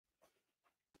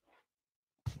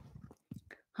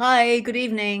Hi, good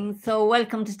evening. So,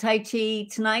 welcome to Tai Chi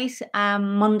tonight,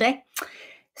 Monday.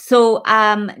 So,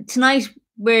 tonight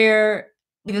we've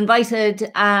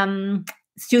invited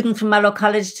students from Mallow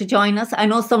College to join us. I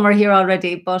know some are here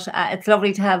already, but it's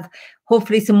lovely to have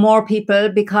hopefully some more people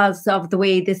because of the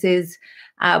way this is.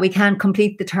 We can't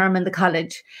complete the term in the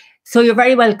college. So, you're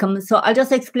very welcome. So, I'll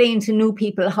just explain to new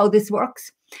people how this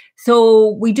works.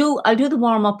 So, I'll do the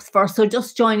warm ups first. So,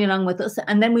 just join along with us,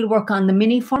 and then we'll work on the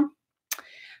mini form.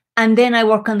 And then I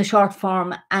work on the short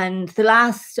form. And the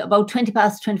last about 20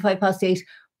 past, 25 past 8,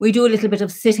 we do a little bit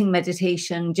of sitting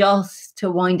meditation just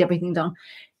to wind everything down.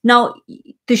 Now,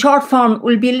 the short form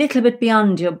will be a little bit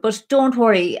beyond you, but don't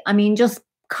worry. I mean, just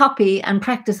copy and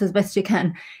practice as best you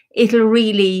can. It'll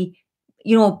really,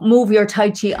 move your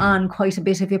Tai Chi on quite a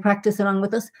bit if you practice along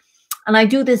with us. And I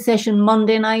do this session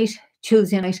Monday night,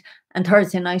 Tuesday night, and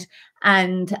Thursday night.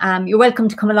 And you're welcome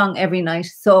to come along every night.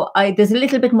 So there's a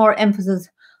little bit more emphasis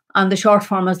on the short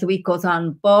form as the week goes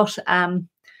on, but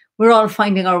we're all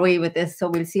finding our way with this, so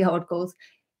we'll see how it goes.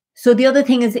 So the other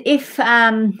thing is, if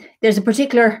there's a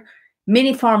particular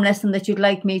mini form lesson that you'd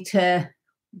like me to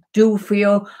do for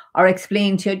you or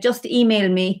explain to you, just email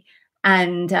me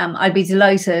and I'll be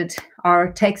delighted,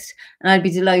 or text, and I'll be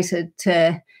delighted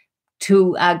to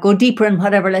go deeper in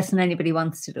whatever lesson anybody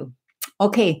wants to do.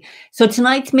 Okay, so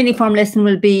tonight's mini form lesson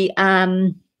will be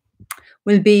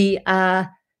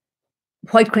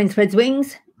White Crane Spreads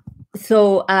Wings.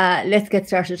 So let's get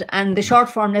started. And the short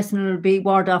form lesson will be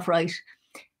Ward Off Right.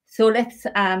 So let's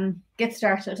get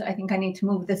started. I think I need to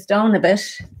move this down a bit.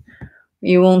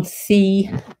 You won't see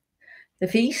the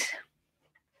feet.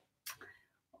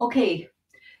 Okay,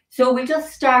 so we'll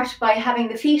just start by having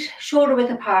the feet shoulder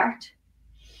width apart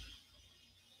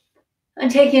and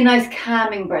taking a nice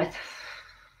calming breath.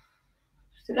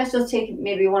 So let's just take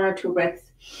maybe 1 or 2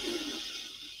 breaths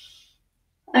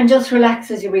and just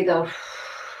relax as you breathe out.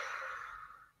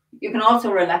 You can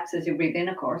also relax as you breathe in,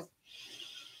 of course.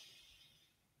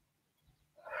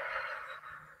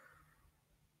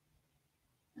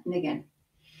 And again.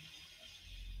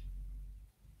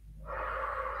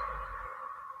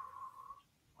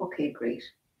 Okay, great.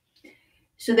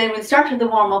 So then we'll start with the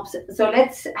warm-ups. So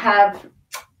let's have,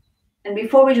 and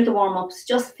before we do the warm-ups,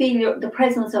 just feel the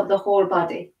presence of the whole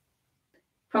body.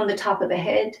 From the top of the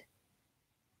head,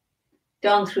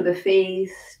 down through the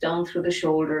face, down through the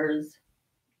shoulders,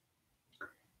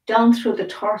 down through the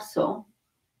torso.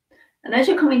 And as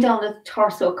you're coming down the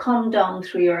torso, come down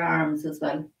through your arms as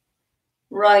well,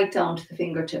 right down to the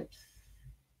fingertips.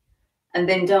 And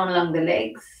then down along the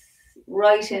legs,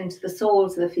 right into the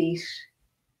soles of the feet.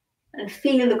 And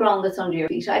feel the ground that's under your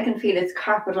feet. I can feel it's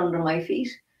carpet under my feet.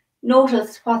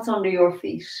 Notice what's under your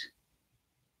feet.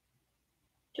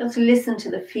 Just listen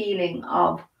to the feeling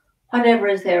of whatever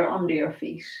is there under your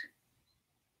feet.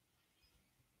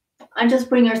 And just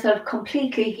bring yourself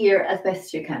completely here as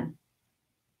best you can.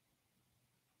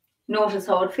 Notice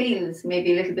how it feels.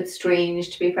 Maybe a little bit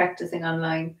strange to be practicing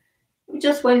online. We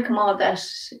just welcome all that,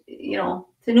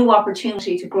 it's a new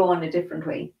opportunity to grow in a different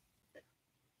way.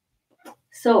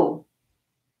 So,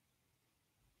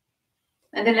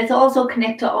 and then let's also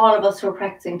connect to all of us who are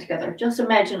practicing together. Just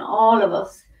imagine all of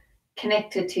us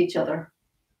connected to each other,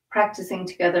 practicing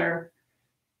together,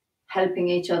 helping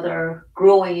each other,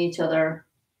 growing each other,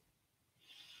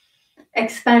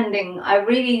 expanding. I'm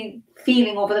really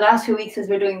feeling over the last few weeks as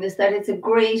we're doing this that it's a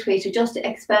great way to just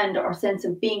expand our sense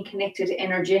of being connected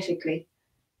energetically.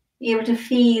 Be able to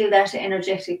feel that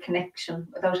energetic connection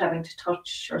without having to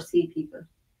touch or see people.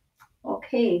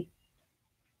 Okay.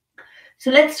 So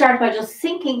let's start by just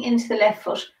sinking into the left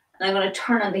foot, and I'm going to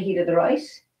turn on the heel of the right,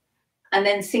 and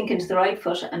then sink into the right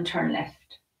foot and turn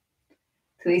left.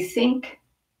 So we sink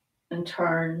and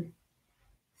turn,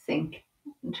 sink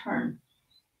and turn.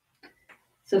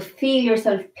 So feel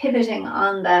yourself pivoting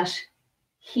on that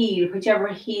heel, whichever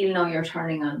heel now you're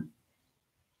turning on.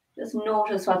 Just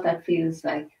notice what that feels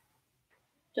like.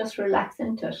 Just relax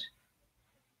into it.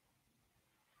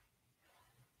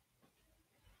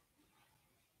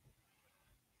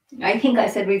 I think I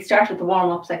said we'd start with the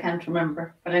warm-ups. I can't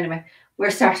remember. But anyway,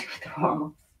 we're starting with the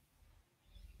warm-ups.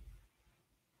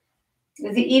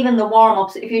 Because even the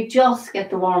warm-ups, if you just get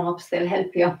the warm-ups, they'll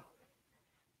help you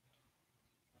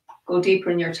go deeper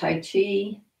in your Tai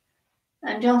Chi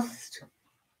and just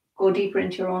go deeper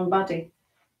into your own body.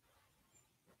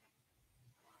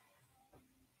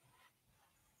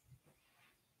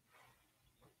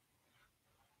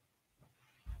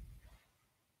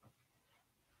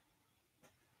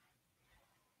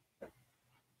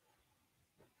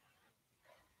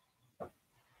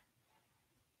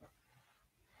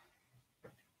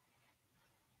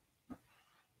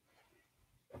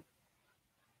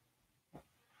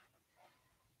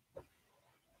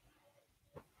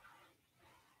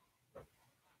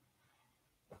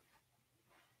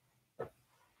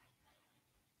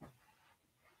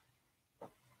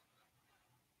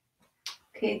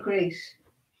 Okay, great.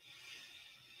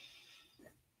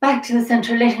 Back to the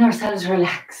center, letting ourselves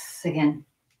relax again.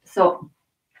 So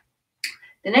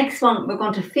the next one, we're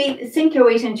going to sink your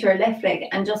weight into your left leg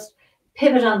and just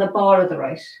pivot on the ball of the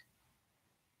right.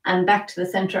 And back to the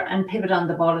center and pivot on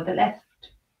the ball of the left.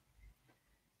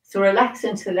 So relax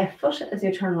into the left foot as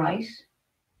you turn right.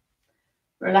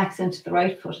 Relax into the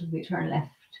right foot as we turn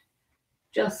left.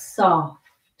 Just soft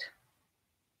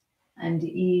and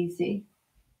easy.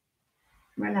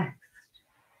 Relaxed.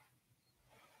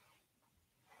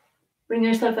 Bring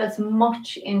yourself as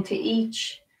much into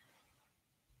each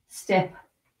step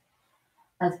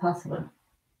as possible.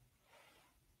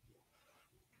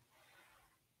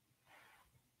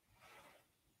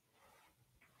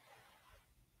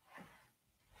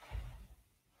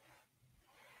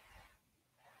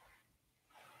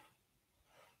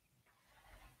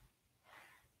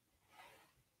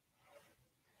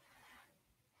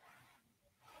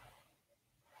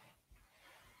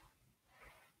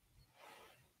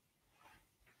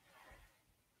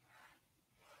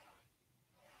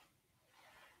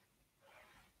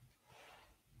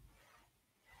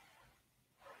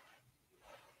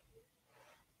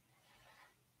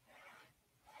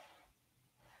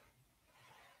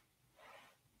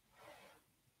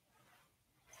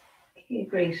 Okay,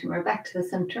 great. And we're back to the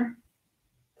center.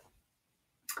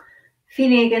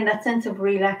 Feeling again that sense of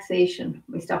relaxation.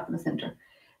 We stop in the center.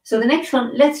 So the next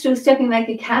one, let's do stepping like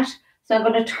a cat. So I'm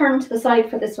going to turn to the side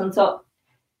for this one. So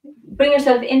bring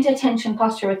yourself into tension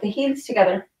posture with the heels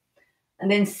together. And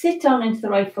then sit down into the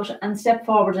right foot and step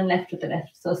forward and left with the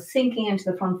left. So sinking into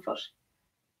the front foot.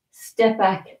 Step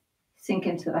back, sink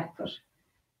into the back foot.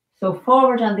 So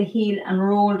forward on the heel and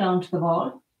roll down to the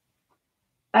ball.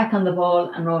 Back on the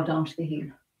ball and roll down to the heel.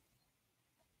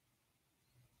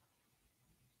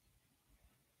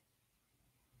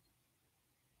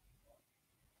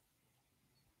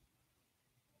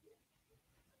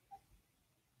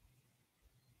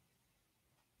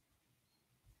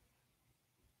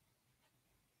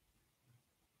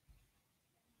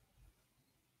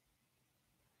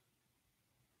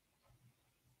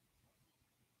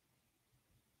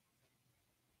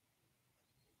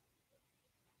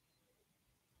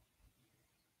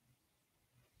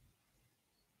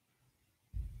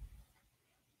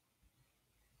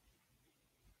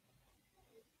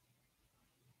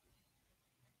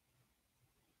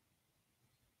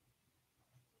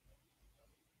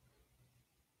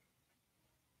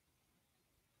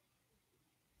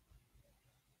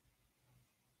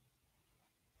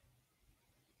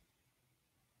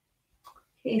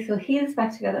 Okay, so heels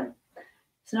back together.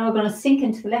 So now we're going to sink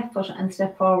into the left foot and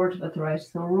step forward with the right.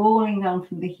 So rolling down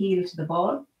from the heel to the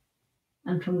ball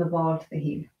and from the ball to the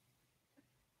heel.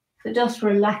 So just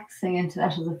relaxing into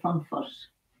that as a front foot.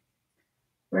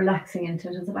 Relaxing into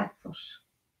it as a back foot.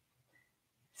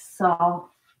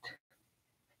 Soft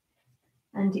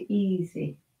and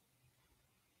easy.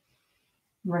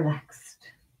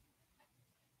 Relaxed.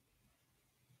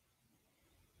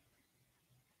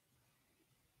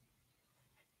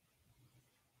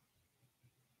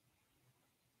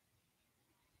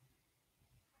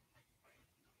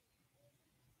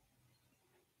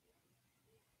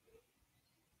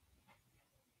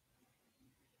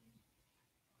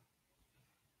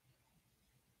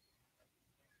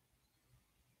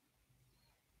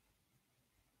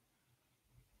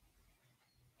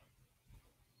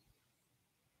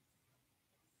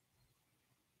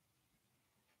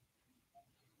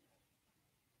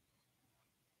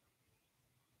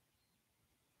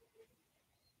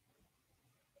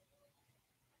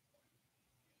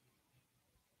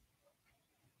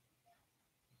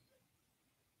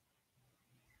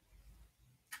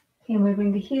 Okay, and we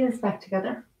bring the heels back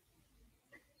together.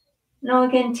 Now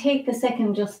again, take the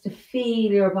second just to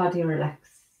feel your body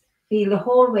relax. Feel the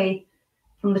whole way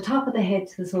from the top of the head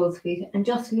to the soles of feet and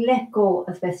just let go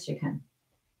as best you can.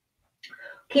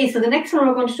 Okay, so the next one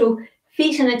we're going to do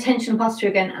feet in a tension posture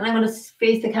again, and I'm going to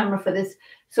face the camera for this.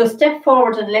 So step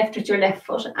forward and left with your left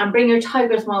foot and bring your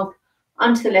tiger's mouth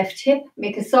onto the left hip.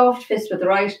 Make a soft fist with the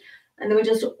right, and then we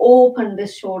just open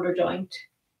this shoulder joint.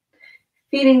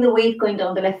 Feeling the weight going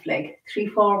down the left leg. 3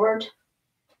 forward,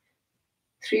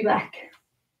 3 back.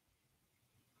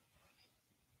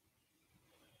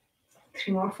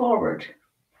 3 more forward.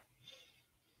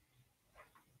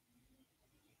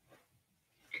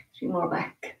 3 more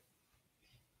back.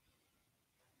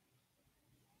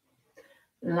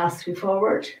 And last 3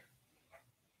 forward.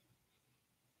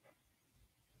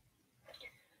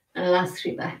 And last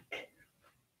 3 back.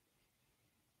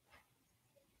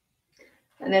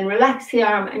 And then relax the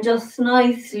arm and just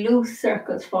nice loose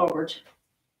circles forward.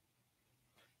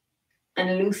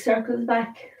 and loose circles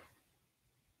back.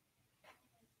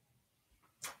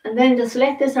 And then just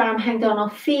let this arm hang down. Now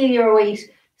feel your weight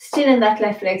still in that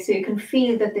left leg, so you can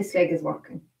feel that this leg is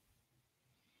working.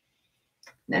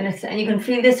 And you can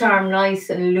feel this arm nice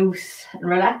and loose and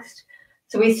relaxed.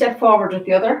 So we step forward with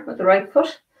the other, with the right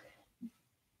foot.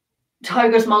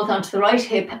 Tiger's mouth onto the right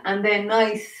hip, and then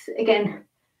nice, again,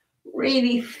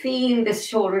 really feel this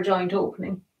shoulder joint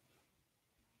opening.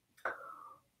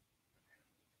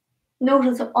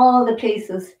 Notice all the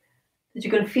places that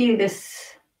you can feel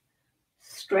this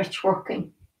stretch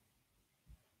working.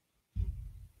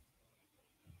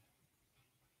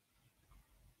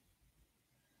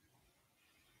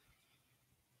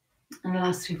 And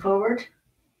lastly, forward.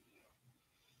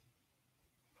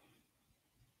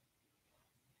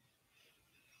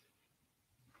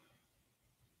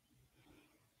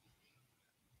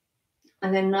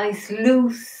 And then nice,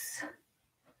 loose.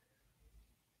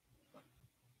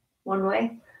 One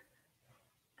way.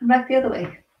 And back the other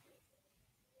way.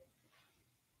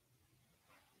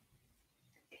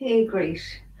 Okay, great.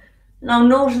 Now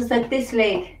notice that this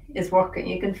leg is working.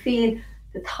 You can feel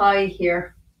the thigh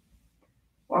here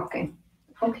working.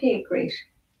 Okay, great.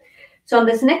 So on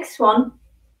this next one,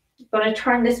 I'm going to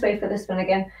turn this way for this one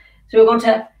again. So we're going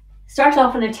to start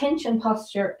off in a tension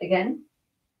posture again.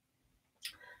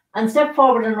 And step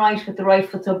forward and right with the right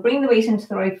foot. So bring the weight into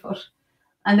the right foot.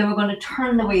 And then we're going to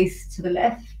turn the waist to the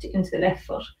left, into the left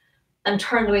foot. And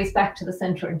turn the waist back to the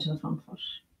center into the front foot.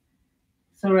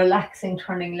 So relaxing,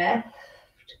 turning left.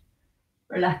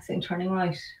 Relaxing, turning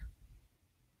right.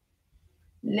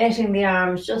 Letting the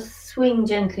arms just swing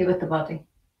gently with the body.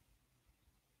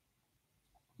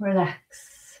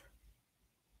 Relax.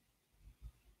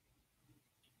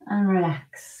 And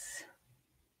relax.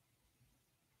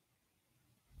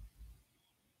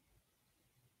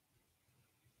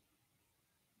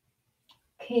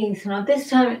 Okay, so now this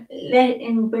time,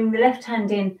 bring the left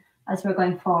hand in as we're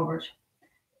going forward.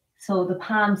 So the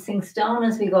palm sinks down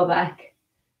as we go back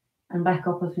and back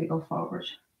up as we go forward.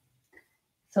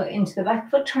 So into the back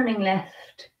foot, turning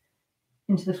left,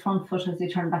 into the front foot as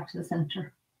we turn back to the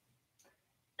center.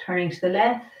 Turning to the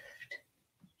left,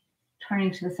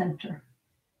 turning to the center.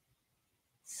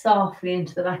 Softly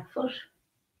into the back foot,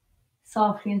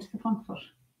 softly into the front foot.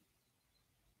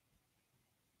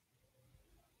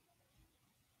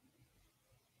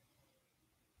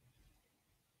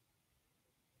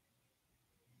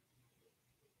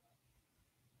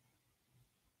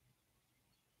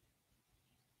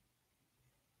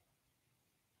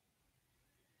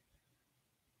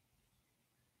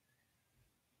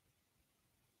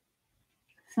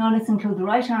 So now let's include the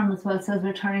right arm as well. So as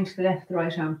we're turning to the left, the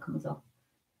right arm comes up.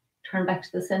 Turn back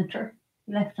to the center,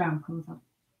 the left arm comes up.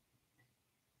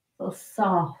 So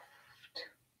soft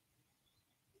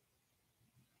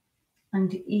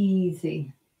and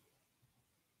easy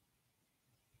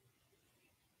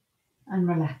and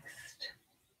relaxed.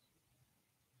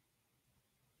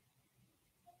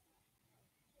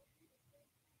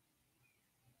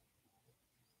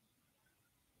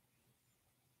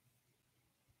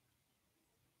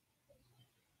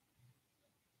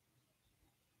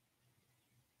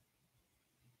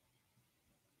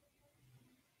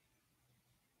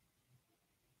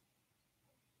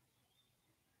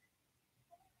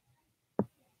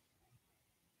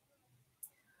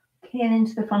 Okay, and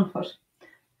into the front foot.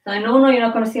 So I know now you're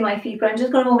not going to see my feet, but I'm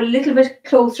just going to move a little bit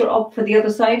closer up for the other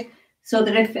side so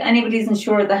that if anybody isn't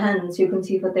sure of the hands, you can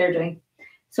see what they're doing.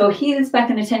 So heels back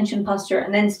in a tension posture,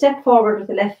 and then step forward with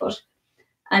the left foot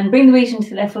and bring the weight into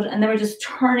the left foot, and then we're just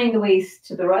turning the waist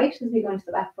to the right as we go into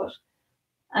the back foot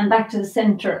and back to the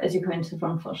center as you come into the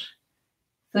front foot.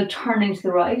 So turning to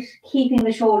the right, keeping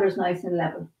the shoulders nice and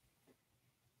level.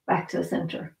 Back to the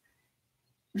center.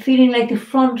 Feeling like the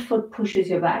front foot pushes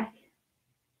you back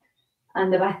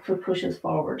and the back foot pushes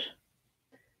forward.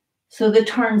 So the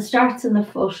turn starts in the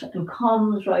foot and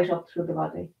comes right up through the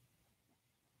body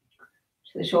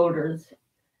to the shoulders.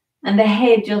 And the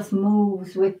head just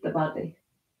moves with the body,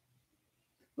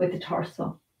 with the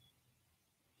torso.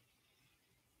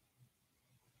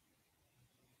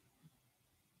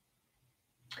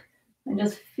 And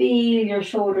just feel your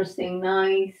shoulders staying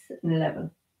nice and level.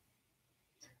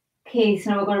 Okay, so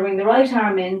now we're going to bring the right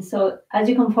arm in. So as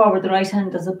you come forward, the right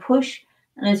hand does a push.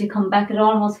 And as you come back, it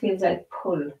almost feels like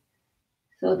pull.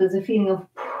 So there's a feeling of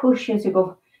push as you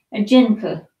go, a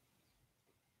gentle,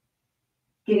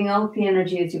 giving out the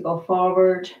energy as you go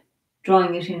forward,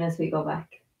 drawing it in as we go back.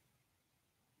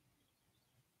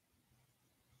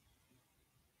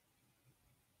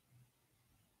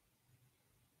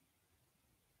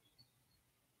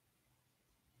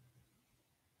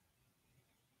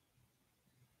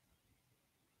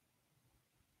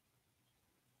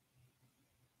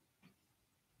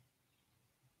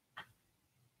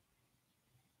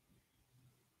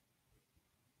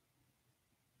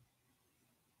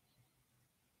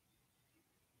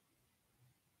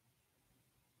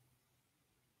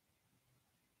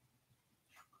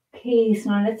 Okay, so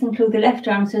now let's include the left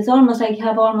arm. So it's almost like you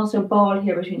have almost a ball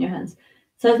here between your hands.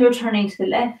 So as we're turning to the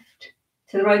left,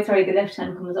 to the right, sorry, the left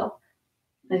hand comes up.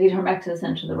 As you turn back to the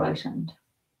center of the right hand.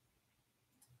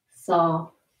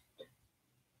 Soft.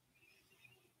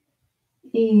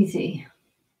 Easy.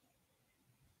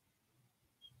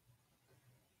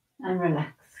 And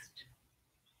relaxed.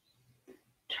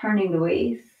 Turning the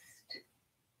waist.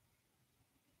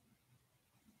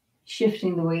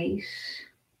 Shifting the weight.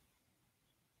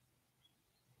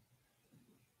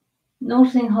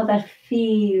 Noticing how that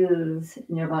feels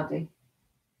in your body.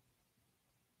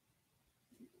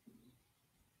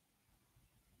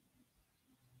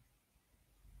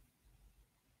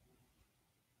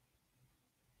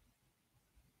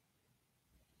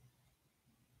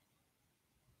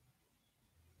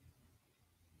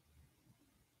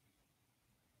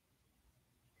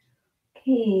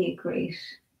 Okay, great.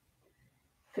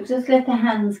 So just let the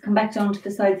hands come back down to the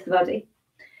sides of the body.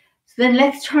 So then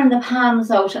let's turn the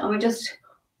palms out and we just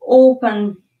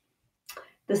open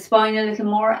the spine a little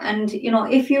more. And you know,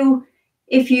 if you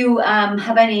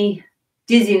have any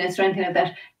dizziness or anything like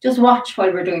that, just watch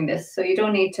while we're doing this. So you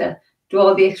don't need to do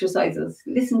all the exercises.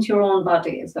 Listen to your own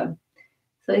body as well.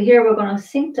 So here we're going to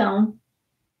sink down.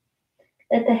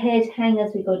 Let the head hang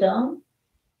as we go down.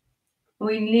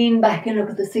 We lean back and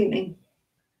look at the ceiling.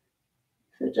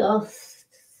 So just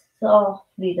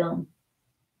softly down.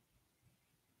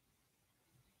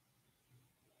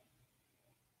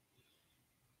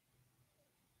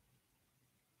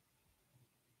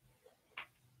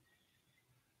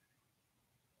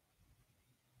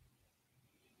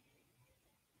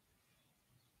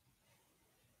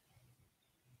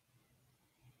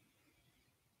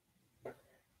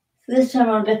 So this time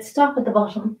around, let's stop at the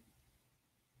bottom.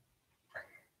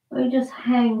 We just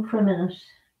hang for a minute.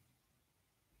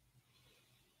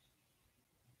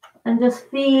 And just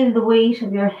feel the weight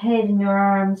of your head and your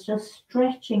arms, just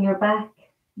stretching your back,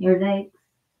 your legs.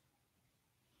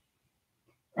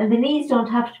 And the knees don't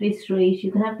have to be straight.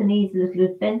 You can have the knees a little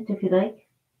bit bent if you like.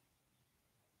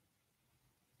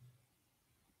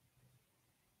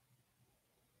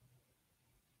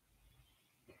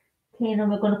 Okay, now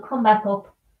we're going to come back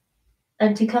up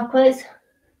anti-clockwise.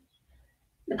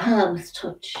 The palms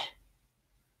touch.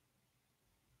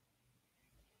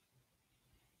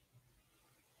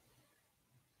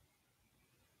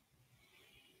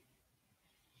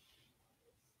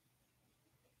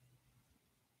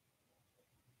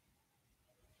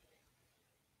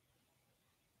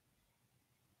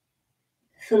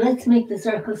 So let's make the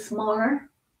circle smaller.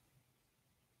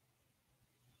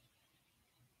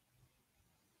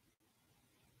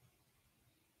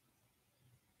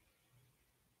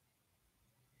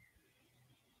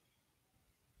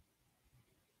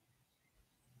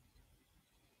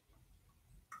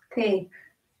 Okay,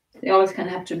 you always kind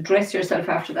of have to dress yourself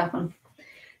after that one.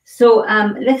 So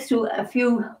let's do a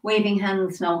few waving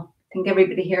hands now. I think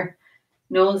everybody here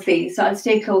knows these. So I'll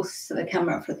stay close to the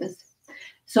camera for this.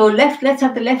 So let's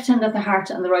have the left hand at the heart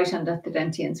and the right hand at the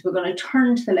dantian. So we're going to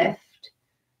turn to the left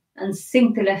and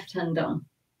sink the left hand down.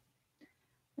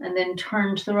 And then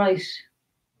turn to the right.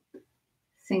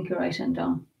 Sink your right hand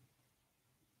down.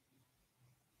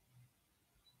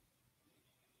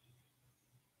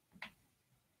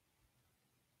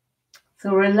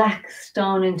 So relax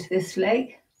down into this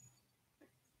leg.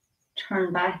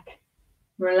 Turn back.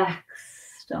 Relax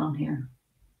down here.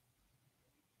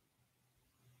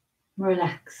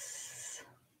 Relax.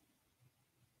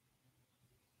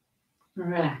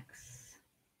 Relax.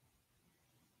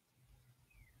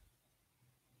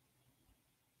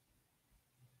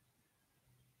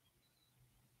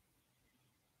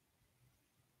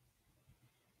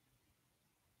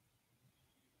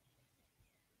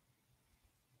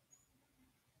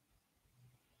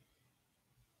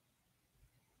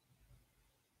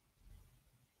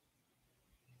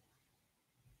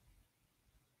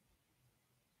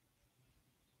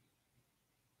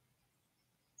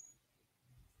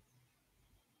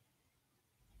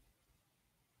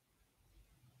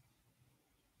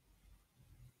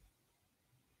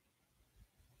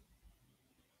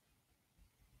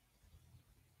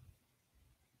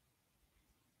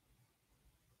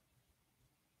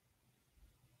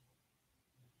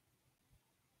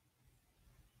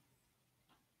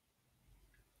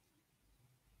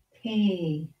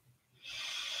 Okay.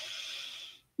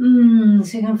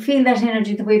 So you can feel that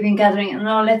energy that we've been gathering. And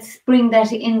now let's bring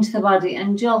that into the body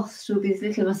and just do these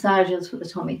little massages for the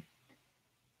tummy.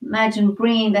 Imagine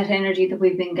bringing that energy that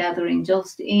we've been gathering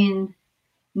just in,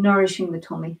 nourishing the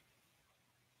tummy.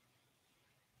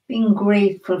 Being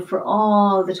grateful for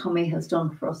all the tummy has done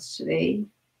for us today.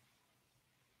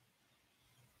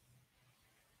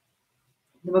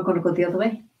 Then we're going to go the other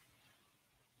way.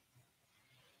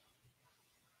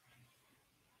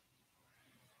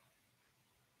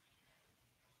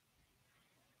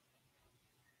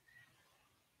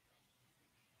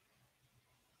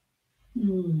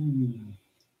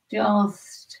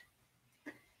 Just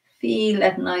feel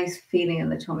that nice feeling in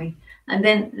the tummy. And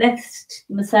then let's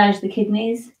massage the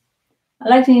kidneys. I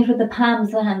like doing it with the palms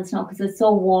of the hands now because it's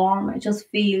so warm. It just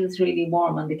feels really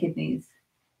warm on the kidneys.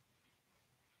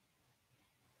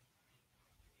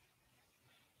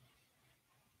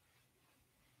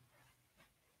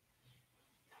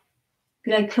 If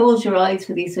you like, close your eyes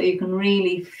for these so you can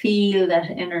really feel that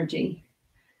energy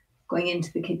going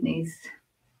into the kidneys.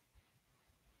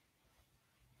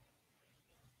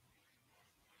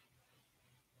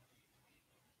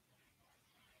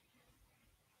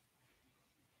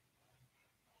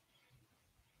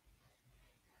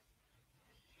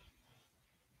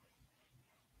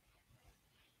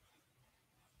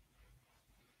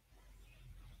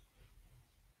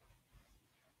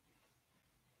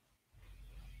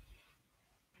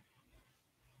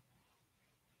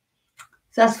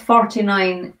 So that's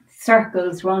 49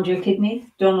 circles around your kidneys.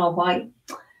 Don't know why.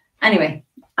 Anyway,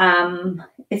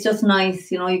 it's just nice,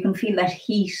 you know, you can feel that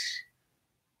heat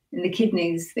in the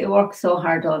kidneys. They work so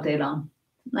hard all day long.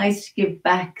 Nice to give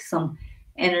back some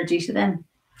energy to them.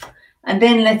 And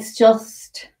then let's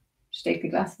just take the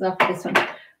glasses off for this one.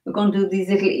 We're going to do these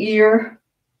little ear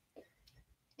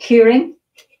clearing.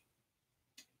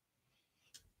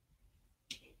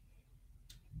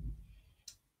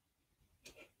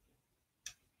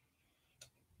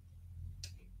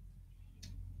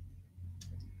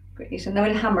 Great, and then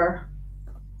we'll hammer.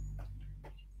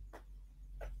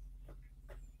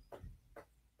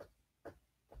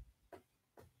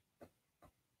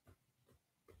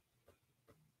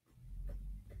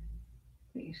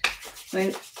 Great.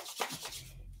 We'll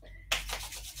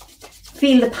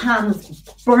feel the palms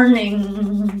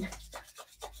burning.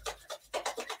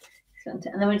 And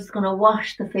then we're just going to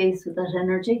wash the face with that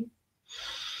energy.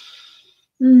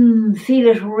 Feel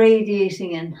it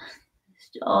radiating in. It's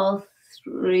just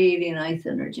really nice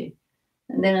energy.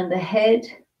 And then on the head.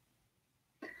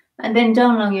 And then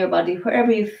down along your body,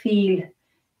 wherever you feel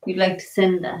you'd like to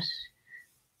send that.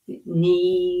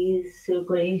 Knees, so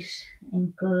great.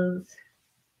 Ankles.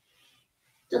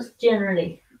 Just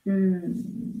generally.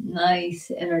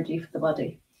 Nice energy for the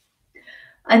body.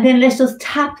 And then let's just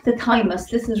tap the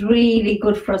thymus. This is really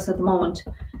good for us at the moment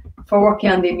for working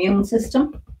on the immune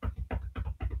system.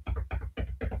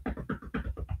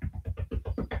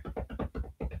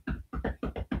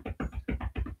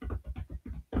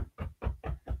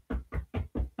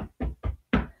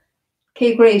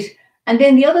 Okay, great. And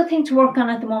then the other thing to work on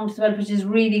at the moment as well, which is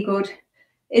really good,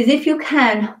 is if you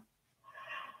can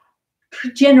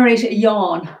generate a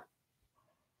yawn.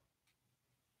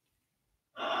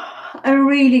 I'm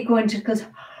really going to, because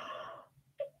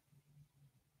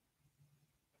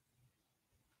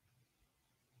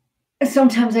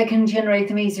sometimes I can generate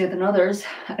them easier than others.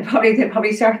 They'll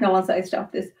probably start now once I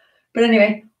stop this. But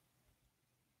anyway,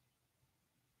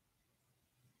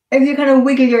 if you kind of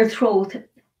wiggle your throat,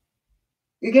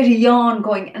 you get a yawn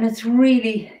going, and it's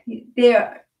really, there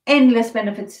are endless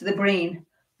benefits to the brain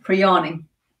for yawning.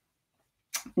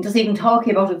 And just even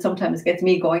talking about it sometimes gets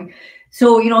me going.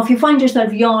 So, you know, if you find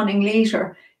yourself yawning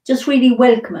later, just really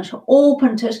welcome it,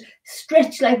 open it,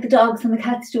 stretch like the dogs and the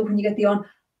cats do when you get the yawn,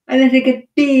 and let it get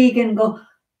big and go,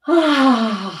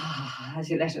 as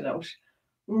you let it out.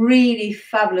 Really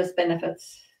fabulous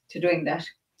benefits to doing that.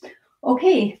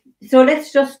 Okay, so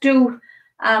let's just do,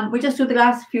 we just do the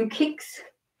last few kicks.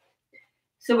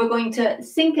 So we're going to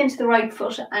sink into the right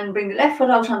foot and bring the left foot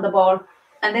out on the ball.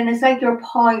 And then it's like you're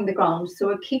pawing the ground. So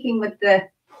we're kicking with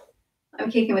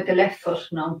I'm kicking with the left foot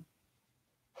now.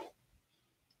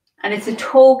 And it's a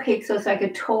toe kick, so it's like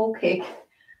a toe kick.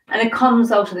 And it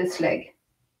comes out of this leg.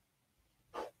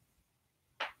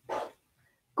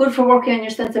 Good for working on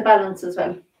your sense of balance as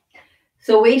well.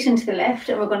 So weight into the left,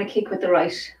 and we're going to kick with the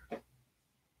right.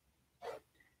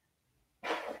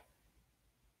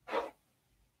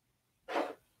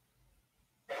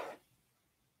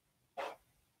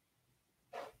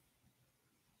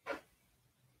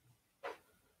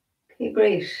 Okay,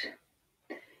 great.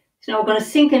 So now we're going to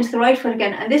sink into the right foot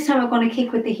again, and this time we're going to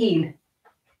kick with the heel.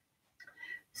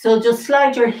 So just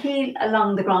slide your heel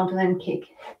along the ground and then kick.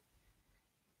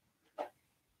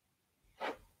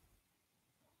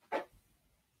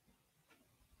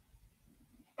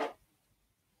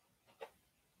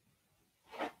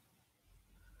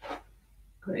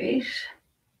 Great.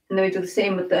 And then we do the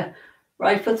same with the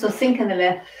right foot, so sink in the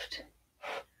left.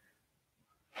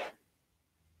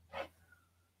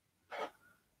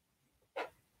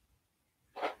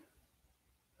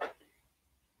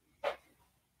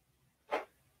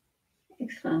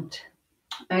 Excellent.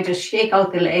 I just shake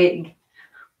out the leg,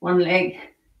 one leg,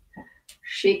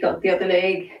 shake out the other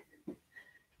leg.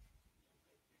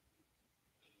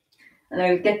 And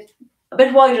I'll get a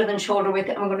bit wider than shoulder width.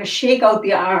 I'm going to shake out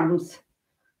the arms.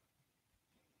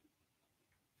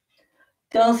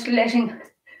 Just letting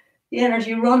the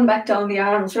energy run back down the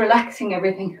arms, relaxing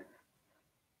everything.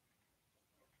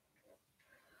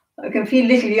 I can feel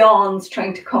little yawns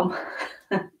trying to come.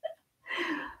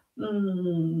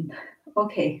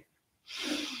 Okay.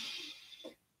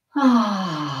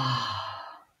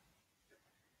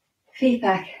 Feet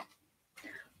back.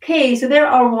 Okay, so there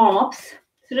are warm-ups.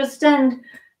 So just stand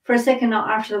for a second now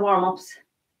after the warm-ups.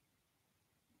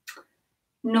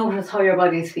 Notice how your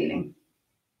body is feeling.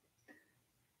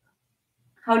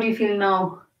 How do you feel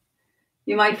now?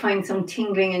 You might find some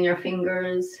tingling in your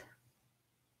fingers,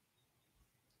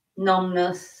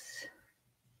 numbness.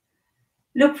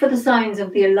 Look for the signs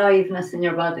of the aliveness in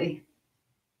your body.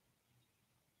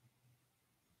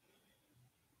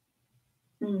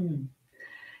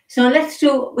 So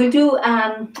we'll do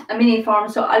a mini form.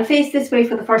 So I'll face this way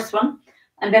for the first one,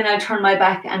 and then I'll turn my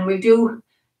back, and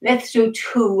let's do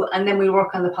 2, and then we'll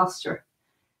work on the posture.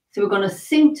 So we're going to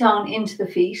sink down into the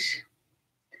feet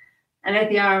and let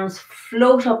the arms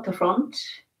float up the front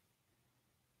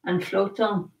and float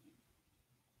down.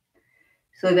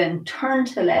 So then turn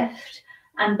to the left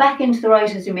and back into the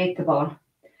right as you make the ball.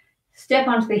 Step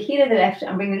onto the heel of the left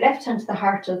and bring the left hand to the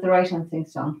heart as the right hand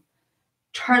sinks down.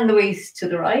 Turn the waist to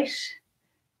the right,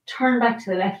 turn back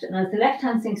to the left, and as the left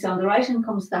hand sinks down, the right hand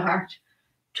comes to the heart,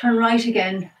 turn right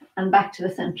again and back to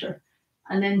the center,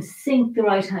 and then sink the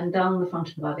right hand down the front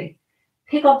of the body.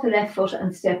 Pick up the left foot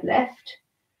and step left,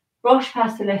 brush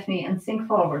past the left knee and sink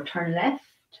forward, turn left,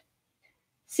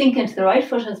 sink into the right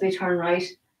foot as we turn right,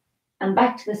 and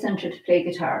back to the center to play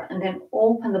guitar, and then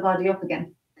open the body up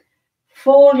again.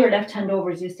 Fold your left hand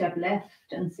over as you step left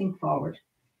and sink forward.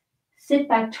 Sit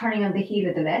back, turning on the heel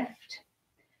of the left.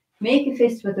 Make a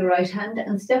fist with the right hand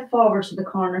and step forward to the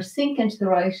corner, sink into the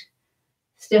right,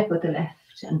 step with the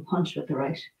left and punch with the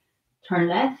right. Turn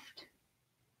left,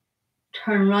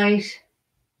 turn right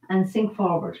and sink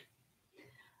forward.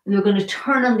 And we're going to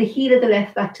turn on the heel of the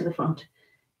left back to the front.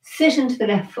 Sit into the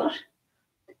left foot,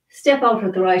 step out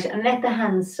with the right and let the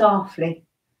hands softly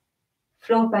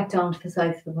float back down to the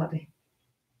sides of the body.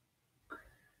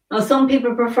 Now some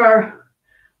people prefer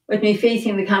with me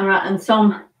facing the camera and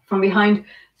some from behind.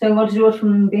 So I'm going to do it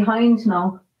from behind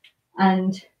now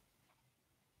and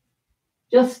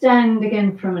just stand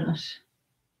again for a minute.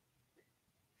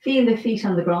 Feel the feet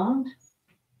on the ground.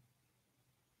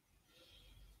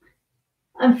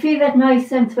 And feel that nice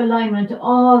sense of alignment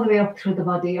all the way up through the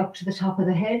body, up to the top of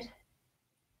the head.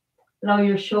 Allow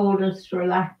your shoulders to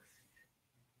relax.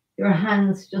 Your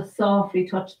hands just softly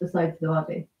touch the sides of the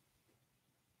body.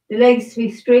 The legs to be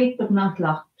straight but not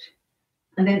locked.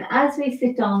 And then as we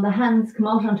sit down, the hands come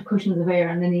out onto cushions of air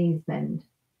and the knees bend.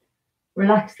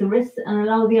 Relax the wrists and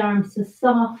allow the arms to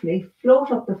softly float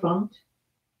up the front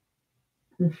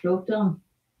and float down.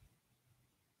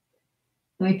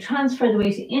 Then we transfer the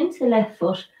weight into the left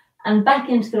foot and back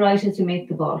into the right as you make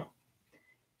the ball.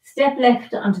 Step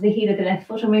left onto the heel of the left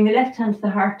foot and bring the left hand to the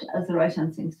heart as the right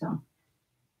hand sinks down.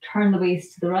 Turn the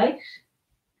waist to the right.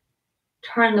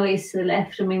 Turn the waist to the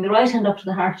left and bring the right hand up to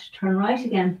the heart. Turn right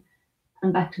again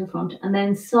and back to the front. And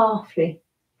then softly,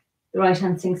 the right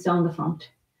hand sinks down the front.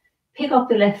 Pick up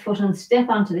the left foot and step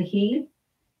onto the heel.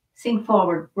 Sink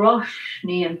forward, brush,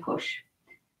 knee and push.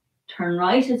 Turn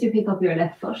right as you pick up your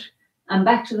left foot and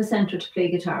back to the center to play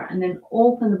guitar. And then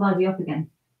open the body up again.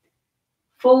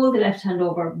 Fold the left hand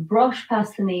over, brush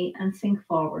past the knee and sink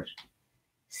forward.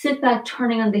 Sit back,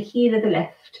 turning on the heel of the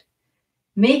left.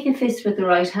 Make a fist with the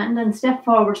right hand and step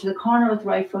forward to the corner with the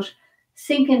right foot.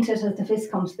 Sink into it as the fist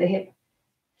comes to the hip.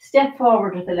 Step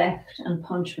forward with the left and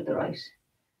punch with the right.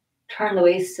 Turn the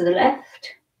waist to the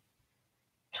left.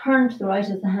 Turn to the right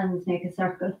as the hands make a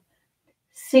circle.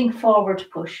 Sink forward,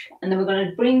 push. And then we're going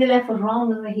to bring the left foot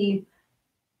round on the heel,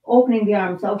 opening the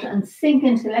arms out and sink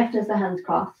into the left as the hands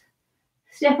cross.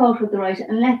 Step out with the right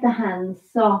and let the hands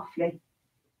softly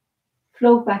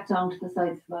float back down to the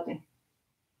sides of the body.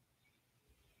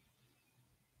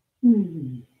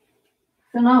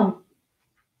 So now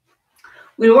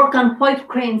we'll work on white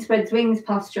crane spreads wings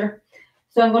posture.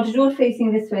 So I'm going to do it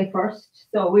facing this way first.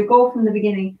 So we go from the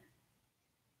beginning.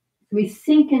 We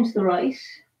sink into the right.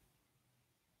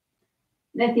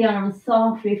 Let the arms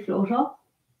softly float up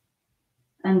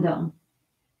and down.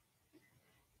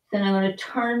 Then I'm going to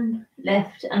turn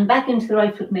left and back into the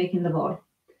right foot, making the ball.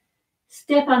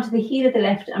 Step onto the heel of the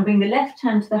left and bring the left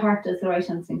hand to the heart as the right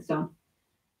hand sinks down.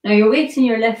 Now your weight's in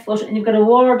your left foot and you've got to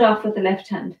ward off with the left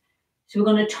hand. So we're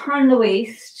going to turn the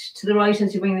waist to the right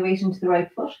as you bring the weight into the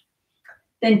right foot.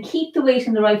 Then keep the weight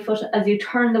in the right foot as you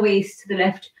turn the waist to the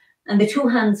left, and the two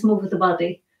hands move with the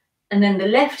body. And then the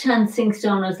left hand sinks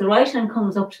down as the right hand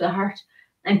comes up to the heart,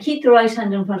 and keep the right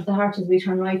hand in front of the heart as we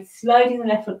turn right, sliding the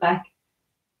left foot back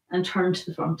and turn to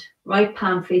the front. Right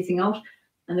palm facing out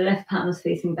and the left palm is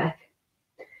facing back.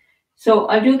 So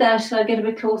I'll do that. I'll get a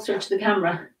bit closer to the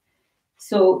camera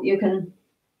so you can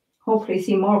hopefully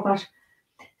see more what.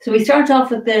 So we start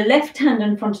off with the left hand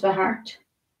in front of the heart.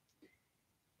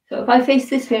 So if I face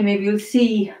this way, maybe you'll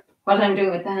see what I'm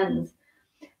doing with the hands.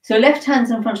 So left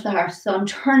hand's in front of the heart. So I'm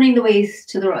turning the waist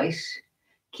to the right,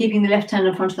 keeping the left hand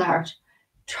in front of the heart,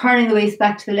 turning the waist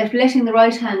back to the left, letting the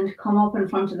right hand come up in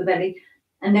front of the belly.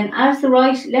 And then as the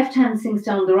left hand sinks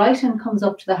down, the right hand comes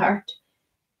up to the heart,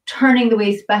 turning the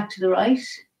waist back to the right,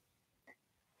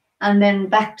 and then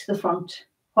back to the front.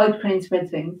 White crane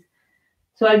spreads wings.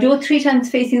 So I'll do it 3 times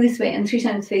facing this way and 3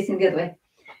 times facing the other way.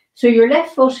 So your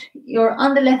left foot, you're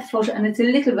on the left foot and it's a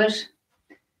little bit,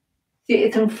 see,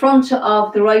 it's in front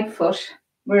of the right foot.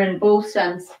 We're in bow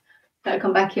stance. I'll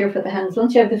come back here for the hands.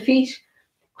 Once you have the feet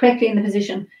correctly in the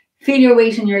position, feel your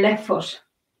weight in your left foot.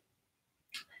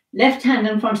 Left hand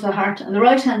in front of the heart and the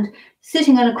right hand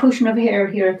sitting on a cushion of hair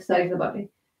here at the side of the body.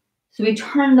 So we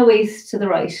turn the waist to the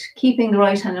right, keeping the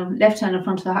right hand and left hand in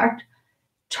front of the heart.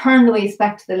 Turn the waist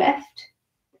back to the left.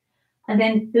 And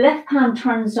then the left palm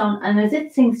turns down, and as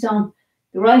it sinks down,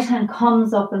 the right hand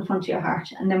comes up in front of your heart.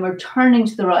 And then we're turning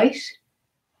to the right,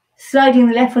 sliding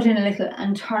the left foot in a little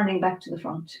and turning back to the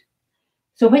front.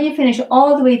 So when you finish,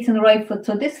 all the weight's in the right foot.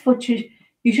 So this foot,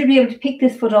 you should be able to pick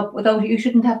this foot up without, you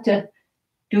shouldn't have to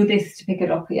do this to pick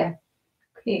it up. Yeah.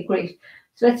 Okay, great.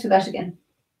 So let's do that again.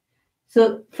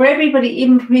 So for everybody,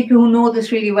 even for people who know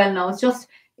this really well now, it's just,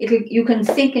 you can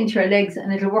sink into your legs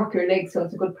and it'll work your legs. So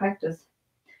it's a good practice.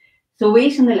 So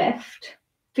weight in the left,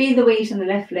 feel the weight in the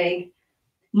left leg,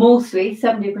 mostly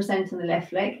 70% in the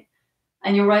left leg,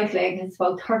 and your right leg is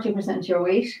about 30% your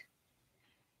weight.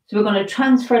 So we're going to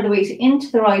transfer the weight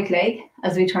into the right leg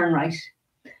as we turn right.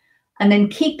 And then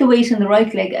keep the weight in the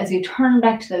right leg as you turn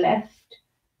back to the left,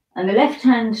 and the left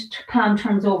hand palm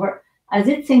turns over. As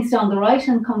it sinks down, the right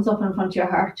hand comes up in front of your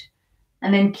heart,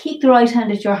 and then keep the right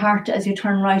hand at your heart as you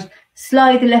turn right.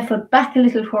 Slide the left foot back a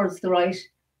little towards the right,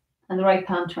 and the right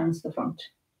palm turns to the front.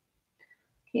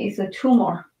 Okay, so 2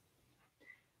 more.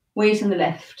 Weight in the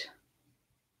left.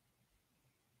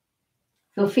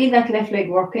 So feel that left leg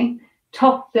working.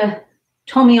 Tuck the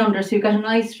tummy under so you've got a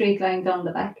nice straight line down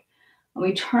the back. And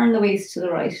we turn the waist to the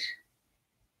right.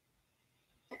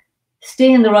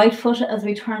 Stay in the right foot as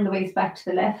we turn the waist back to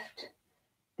the left.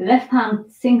 The left palm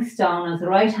sinks down as the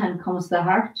right hand comes to the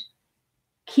heart.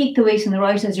 Keep the weight in the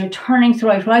right as you're turning to the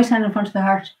right. Right hand in front of the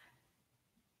heart.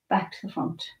 Back to the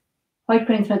front. White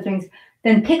crane spreads wings.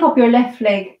 Then pick up your left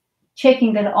leg,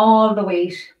 checking that all the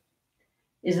weight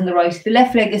is in the right. The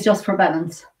left leg is just for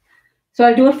balance. So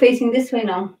I'll do it facing this way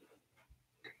now.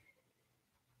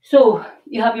 So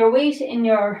you have your weight in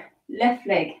your left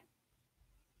leg.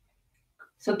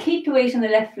 So keep the weight in the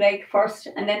left leg first,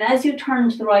 and then as you turn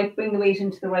to the right, bring the weight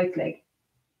into the right leg.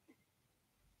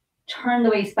 Turn the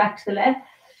waist back to the left,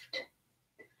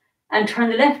 and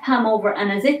turn the left palm over,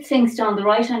 and as it sinks down, the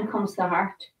right hand comes to the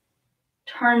heart.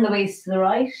 Turn the waist to the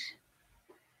right,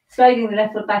 sliding the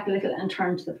left foot back a little and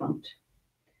turn to the front.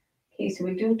 Okay, so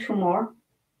we'll do 2 more.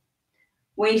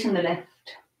 Weight in the left.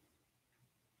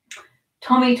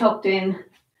 Tummy tucked in,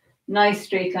 nice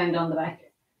straight line down the back.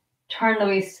 Turn the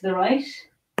waist to the right.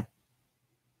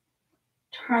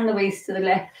 Turn the waist to the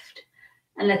left,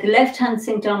 and let the left hand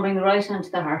sink down, bring the right hand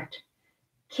to the heart.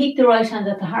 Keep the right hand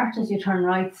at the heart as you turn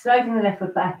right, sliding the left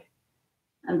foot back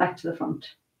and back to the front.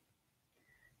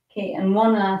 Okay, and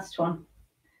 1 last one.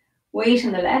 Weight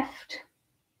in the left.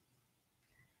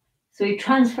 So you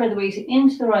transfer the weight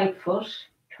into the right foot,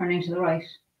 turning to the right.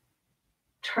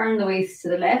 Turn the waist to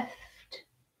the left,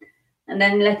 and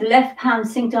then let the left palm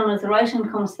sink down as the right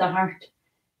hand comes to the heart.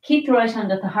 Keep the right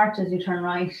hand at the heart as you turn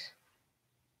right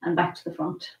and back to the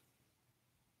front.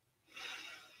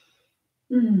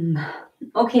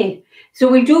 Okay, so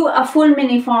we'll do a full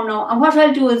mini form now. And what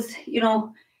I'll do is,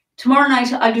 tomorrow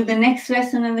night I'll do the next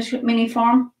lesson in the mini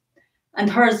form, and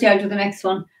Thursday I'll do the next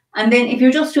one. And then if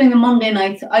you're just doing the Monday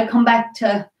nights, I'll come back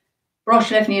to brush,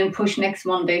 left knee and push next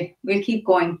Monday. We'll keep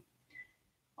going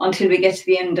until we get to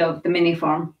the end of the mini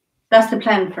form. That's the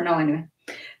plan for now anyway.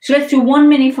 So let's do 1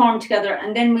 mini form together,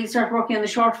 and then we'll start working on the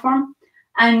short form.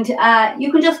 And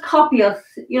you can just copy us,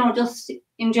 just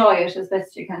enjoy it as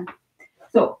best you can.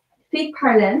 So feet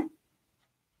parallel.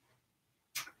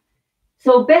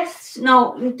 So best,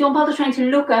 now don't bother trying to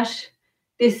look at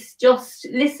this, just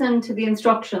listen to the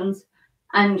instructions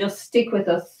and just stick with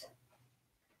us.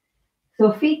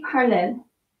 So feet parallel,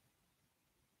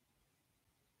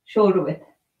 shoulder width.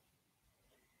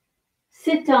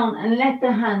 Sit down and let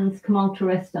the hands come out to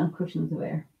rest on cushions of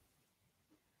air.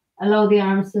 Allow the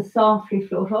arms to softly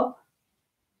float up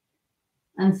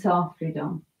and softly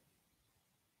down.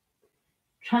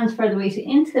 Transfer the weight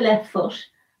into the left foot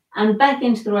and back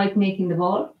into the right, making the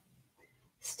ball.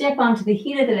 Step onto the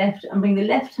heel of the left and bring the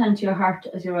left hand to your heart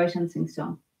as your right hand sinks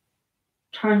down.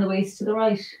 Turn the waist to the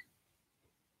right.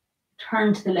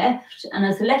 Turn to the left, and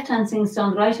as the left hand sinks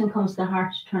down, the right hand comes to the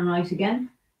heart, turn right again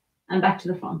and back to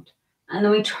the front. And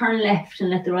then we turn left and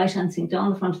let the right hand sink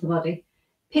down the front of the body.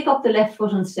 Pick up the left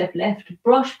foot and step left,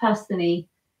 brush past the knee,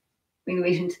 bring the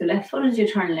weight into the left foot as you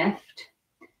turn left,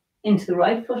 into the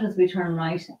right foot as we turn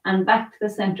right, and back to the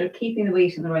center, keeping the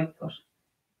weight in the right foot.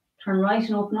 Turn right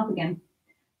and open up again.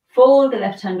 Fold the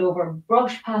left hand over,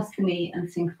 brush past the knee and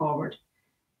sink forward.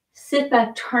 Sit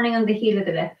back, turning on the heel of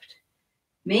the left.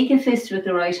 Make a fist with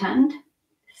the right hand.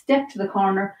 Step to the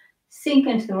corner, sink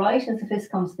into the right as the fist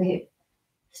comes to the hip.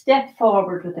 Step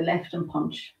forward with the left and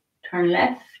punch. Turn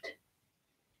left,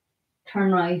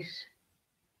 turn right,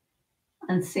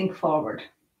 and sink forward.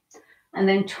 And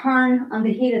then turn on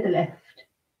the heel of the left.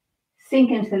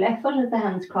 Sink into the left foot as the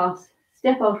hands cross.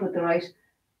 Step out with the right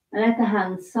and let the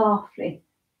hands softly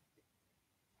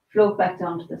float back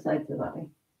down to the sides of the body.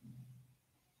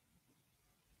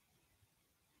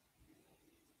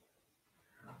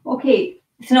 Okay,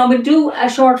 so now we'll do a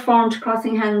short form to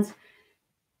crossing hands.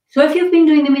 So if you've been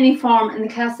doing the mini form in the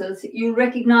classes, you'll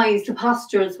recognize the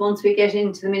postures once we get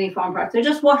into the mini form part. So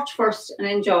just watch first and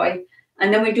enjoy,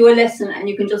 and then we do a lesson, and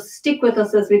you can just stick with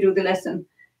us as we do the lesson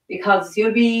because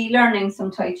you'll be learning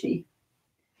some Tai Chi.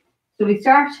 So we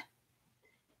start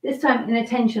this time in a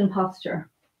tension posture,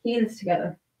 heels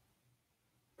together.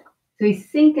 So we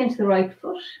sink into the right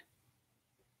foot,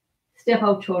 step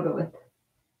out shoulder width.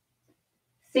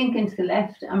 Sink into the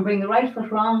left and bring the right foot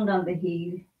round on the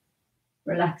heel.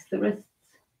 Relax the wrists.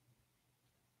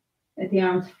 Let the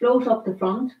arms float up the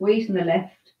front, weight in the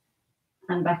left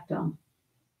and back down.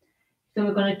 So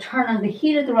we're going to turn on the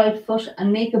heel of the right foot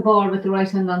and make a ball with the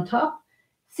right hand on top.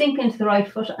 Sink into the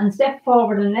right foot and step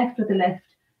forward and left with the left.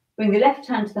 Bring the left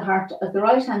hand to the heart as the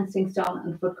right hand sinks down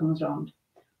and the foot comes round.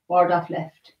 Ward off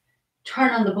left. Turn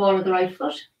on the ball with the right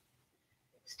foot.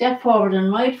 Step forward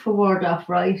and right for ward off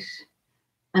right.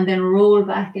 And then roll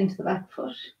back into the back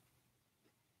foot.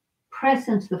 Press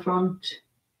into the front.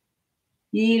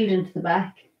 Yield into the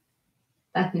back.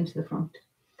 Back into the front.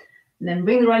 And then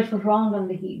bring the right foot round on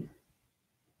the heel.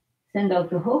 Send out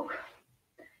the hook.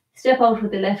 Step out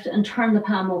with the left and turn the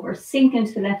palm over. Sink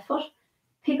into the left foot.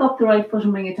 Pick up the right foot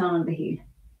and bring it down on the heel.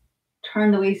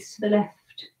 Turn the waist to the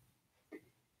left.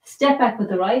 Step back with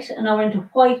the right. And now we're into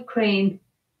white crane.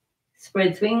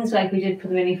 Spreads wings like we did for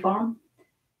the mini form.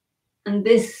 And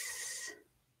this,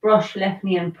 brush left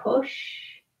knee and push.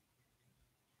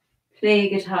 Play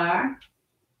guitar.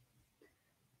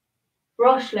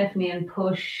 Brush left knee and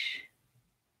push.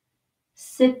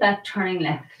 Sit back, turning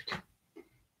left.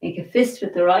 Make a fist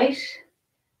with the right.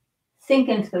 Sink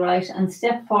into the right and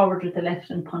step forward with the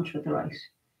left and punch with the right.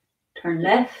 Turn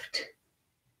left.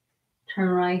 Turn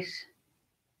right.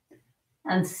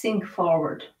 And sink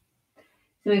forward.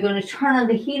 So we're going to turn on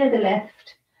the heel of the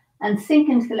left and sink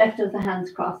into the left as the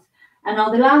hands cross. And now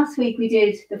the last week we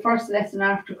did the first lesson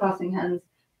after crossing hands.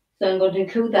 So I'm going to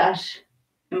include that.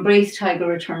 Embrace tiger,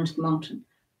 return to the mountain.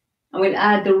 And we'll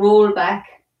add the roll back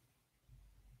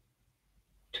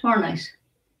tomorrow night.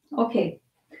 Okay.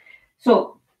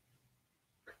 So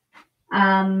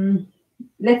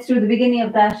let's do the beginning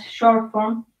of that short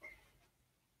form.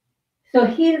 So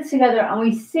heels together and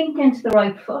we sink into the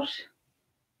right foot.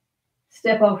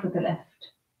 Step out with the left.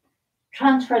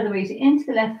 Transfer the weight into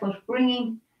the left foot,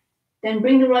 then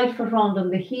bring the right foot round on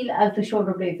the heel as the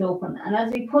shoulder blades open. And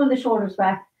as we pull the shoulders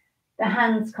back, the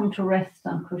hands come to rest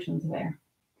on cushions of air.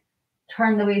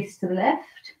 Turn the waist to the left.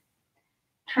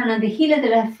 Turn on the heel of the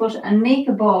left foot and make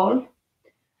a ball.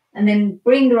 And then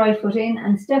bring the right foot in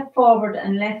and step forward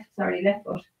and left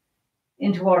foot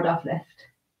into ward off left.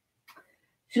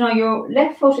 So now your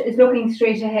left foot is looking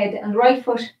straight ahead and the right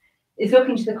foot is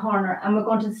looking to the corner, and we're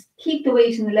going to keep the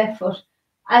weight in the left foot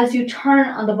as you turn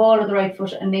on the ball of the right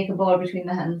foot and make a ball between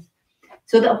the hands.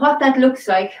 So that what that looks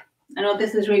like, I know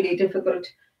this is really difficult.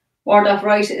 Ward off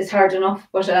right is hard enough,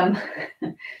 but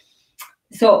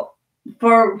so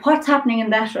for what's happening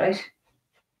in that right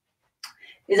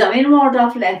is I'm in ward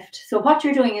off left. So what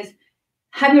you're doing is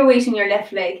have your weight in your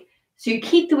left leg. So you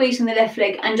keep the weight in the left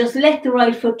leg and just let the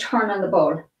right foot turn on the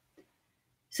ball.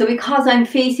 So because I'm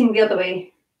facing the other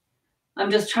way, I'm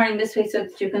just turning this way so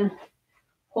that you can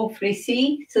hopefully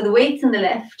see. So the weight's in the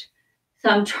left. So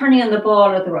I'm turning on the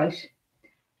ball at the right.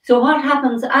 So what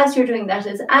happens as you're doing that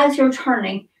is as you're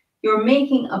turning, you're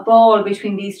making a ball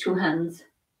between these two hands.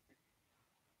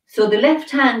 So the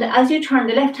left hand, as you turn,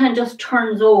 the left hand just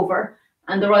turns over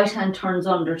and the right hand turns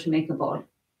under to make a ball.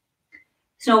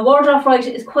 So now ward off right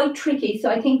is quite tricky.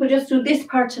 So I think we'll just do this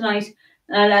part tonight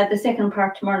and I'll add the second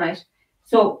part tomorrow night.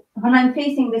 So when I'm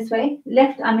facing this way,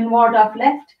 left, I'm in ward off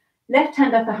left, left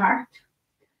hand at the heart,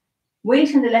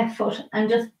 weight in the left foot and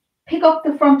just pick up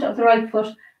the front of the right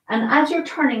foot. And as you're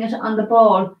turning it on the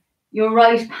ball, your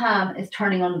right palm is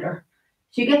turning under.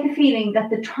 So you get the feeling that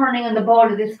the turning on the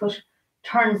ball of this foot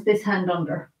turns this hand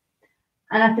under.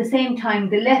 And at the same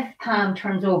time, the left palm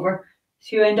turns over.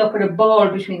 So you end up with a ball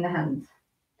between the hands.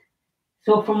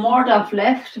 So from ward off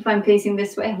left, if I'm facing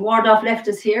this way, ward off left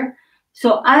is here.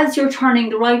 So as you're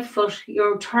turning the right foot,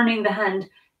 you're turning the hand.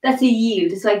 That's a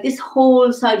yield. It's like this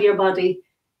whole side of your body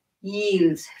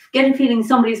yields. Get a feeling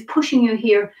somebody's pushing you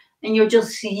here and you're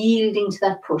just yielding to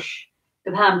that push.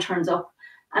 The palm turns up.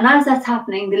 And as that's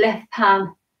happening, the left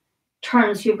palm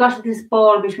turns. You've got this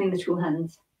ball between the two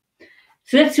hands.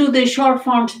 So let's do the short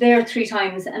form to there 3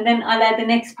 times. And then I'll add the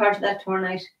next part of that tomorrow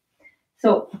night.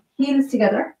 So heels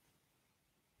together.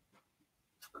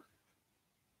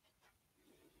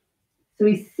 So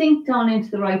we sink down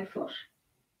into the right foot.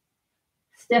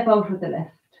 Step out with the left.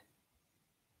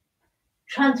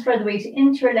 Transfer the weight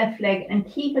into your left leg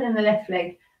and keep it in the left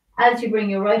leg as you bring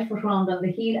your right foot round on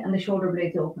the heel and the shoulder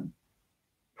blades open.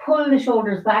 Pull the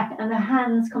shoulders back and the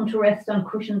hands come to rest on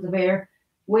cushions of air,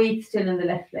 weight still in the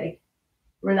left leg.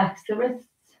 Relax the wrists.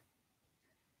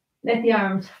 Let the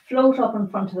arms float up in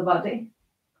front of the body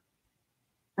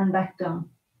and back down.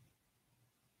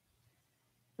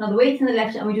 Now the weight's in the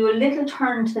left and we do a little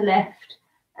turn to the left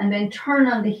and then turn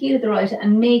on the heel of the right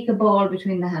and make a ball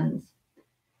between the hands.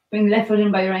 Bring the left foot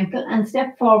in by your ankle and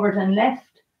step forward and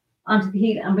left onto the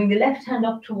heel and bring the left hand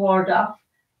up toward off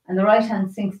and the right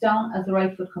hand sinks down as the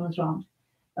right foot comes round.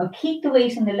 Now keep the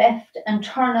weight in the left and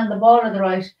turn on the ball of the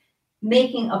right,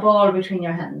 making a ball between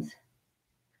your hands.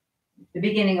 The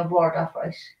beginning of ward off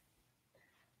right.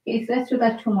 Okay, so let's do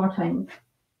that 2 more times.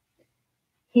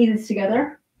 Heels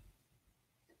together.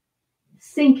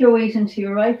 Sink your weight into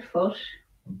your right foot.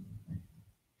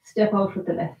 Step out with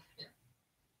the left.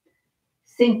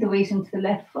 Sink the weight into the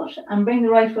left foot and bring the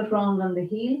right foot round on the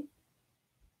heel.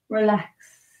 Relax.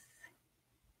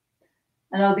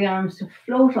 Allow the arms to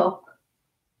float up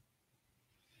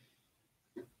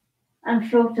and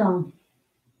float down.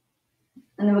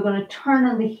 And then we're going to turn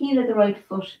on the heel of the right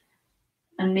foot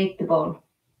and make the ball.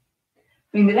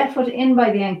 Bring the left foot in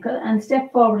by the ankle and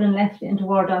step forward and left into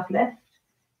ward off left.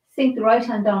 Sink the right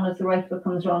hand down as the right foot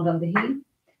comes round on the heel.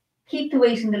 Keep the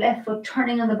weight in the left foot,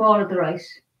 turning on the ball of the right.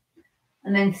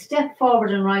 And then step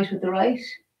forward and right with the right.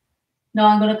 Now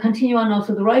I'm going to continue on now.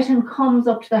 So the right hand comes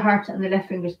up to the heart and the left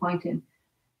finger's pointing.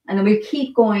 And then we'll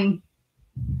keep going.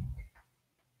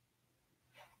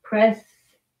 Press,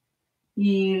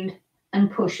 yield, and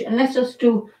push. And let's just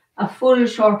do a full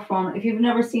short form. If you've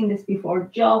never seen this before,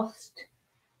 just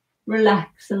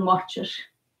relax and watch it.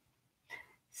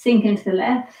 Sink into the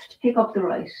left, pick up the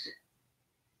right.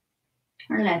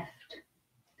 Turn left.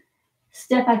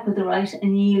 Step back with the right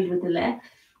and yield with the left.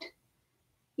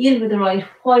 Yield with the right,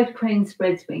 white crane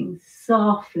spreads wings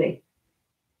softly.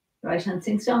 Right hand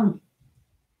sinks down.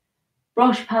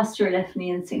 Brush past your left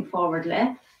knee and sink forward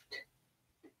left.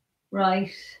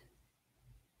 Right.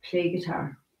 Play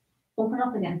guitar. Open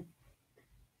up again.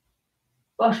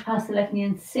 Brush past the left knee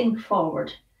and sink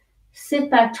forward. Sit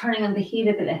back, turning on the heel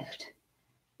of the left.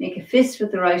 Make a fist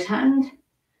with the right hand.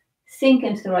 Sink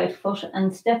into the right foot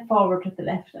and step forward with the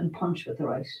left and punch with the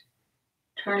right.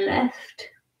 Turn left.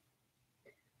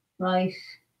 Right.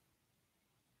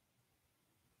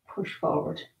 Push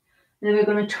forward. And then we're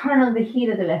going to turn on the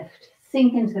heel of the left.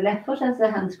 Sink into the left foot as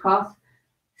the hands cross.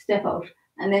 Step out.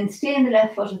 And then stay in the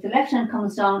left foot as the left hand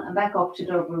comes down and back up to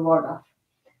double ward off.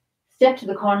 Step to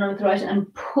the corner with the right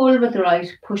and pull with the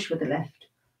right, push with the left.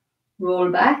 Roll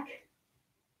back.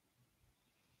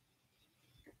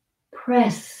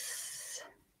 Press.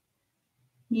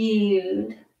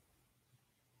 Yield.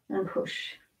 And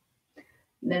push.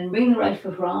 And then bring the right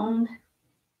foot round.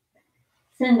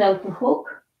 Send out the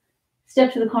hook.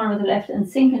 Step to the corner with the left and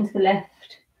sink into the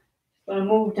left. I'm going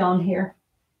to move down here.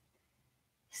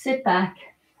 Sit back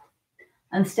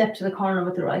and step to the corner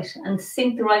with the right and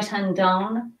sink the right hand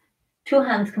down. 2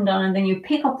 hands come down and then you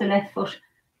pick up the left foot,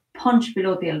 punch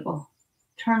below the elbow.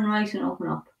 Turn right and open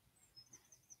up.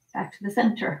 back to the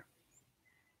center.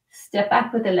 Step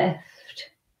back with the left,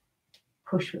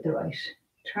 push with the right.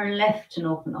 Turn left and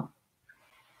open up.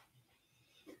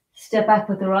 Step back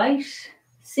with the right,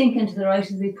 sink into the right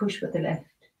as we push with the left.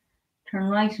 Turn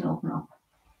right and open up.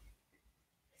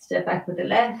 Step back with the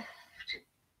left,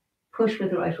 push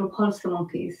with the right. Repulse the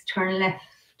monkeys. Turn left.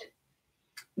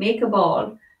 Make a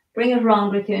ball. Bring it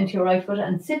round with you into your right foot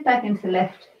and sit back into the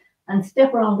left and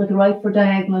step around with the right for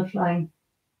diagonal flying.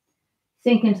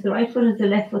 Sink into the right foot as the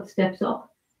left foot steps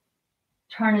up.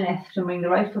 Turn left and bring the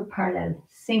right foot parallel.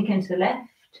 Sink into the left.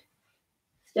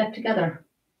 Step together.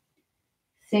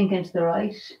 Sink into the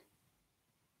right.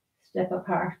 Step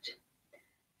apart.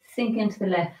 Sink into the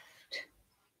left.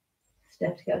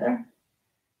 Step together.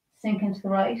 Sink into the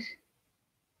right.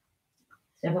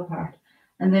 Step apart.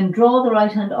 And then draw the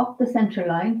right hand up the center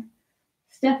line.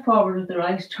 Step forward with the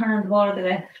right. Turn on the ball of the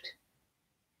left.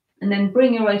 And then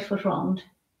bring your right foot round.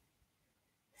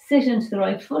 Sit into the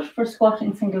right foot for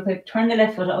squatting single pip. Turn the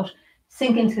left foot out.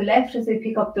 Sink into the left as we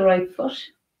pick up the right foot.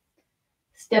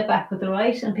 Step back with the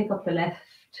right and pick up the left.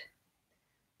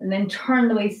 And then turn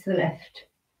the waist to the left.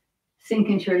 Sink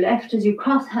into your left as you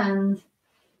cross hands,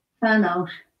 fan out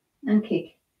and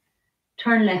kick.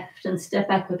 Turn left and step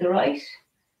back with the right.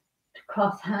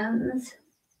 Cross hands,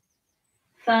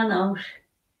 fan out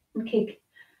and kick.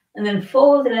 And then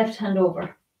fold the left hand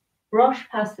over. Brush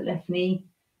past the left knee.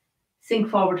 Sink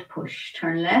forward to push.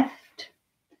 Turn left.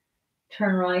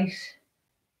 Turn right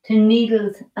to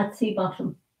needles at sea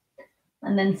bottom.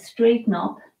 And then straighten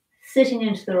up, sitting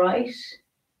into the right.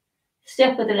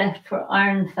 Step with the left for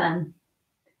iron fan.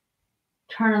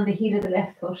 Turn on the heel of the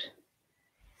left foot.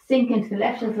 Sink into the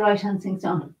left as the right hand sinks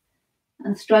down.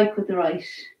 And strike with the right.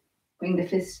 Bring the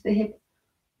fist to the hip.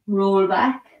 Roll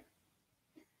back.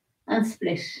 And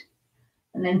split.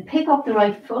 And then pick up the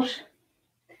right foot.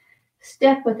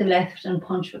 Step with the left and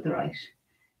punch with the right.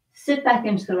 Sit back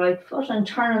into the right foot and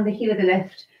turn on the heel of the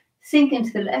left. Sink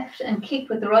into the left and kick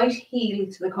with the right heel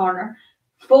to the corner.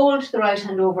 Fold the right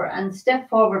hand over and step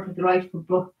forward with the right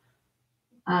foot.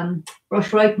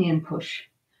 Brush right knee and push.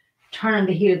 Turn on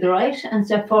the heel of the right and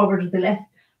step forward with the left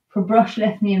for brush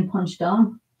left knee and punch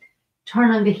down.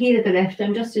 Turn on the heel of the left.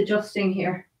 I'm just adjusting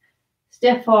here.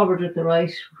 Step forward with the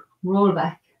right. Roll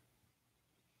back.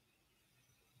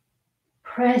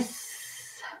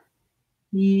 Press.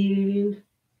 Yield.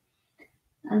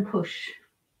 And push.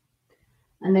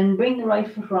 And then bring the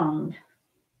right foot round.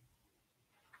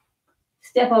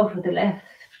 Step out with the left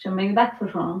and bring the back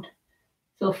foot round.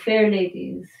 So fair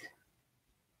ladies.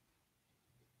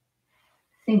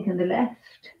 Sink in the left.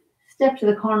 Step to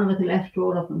the corner with the left,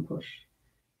 roll up and push.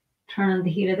 Turn on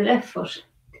the heel of the left foot.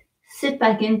 Sit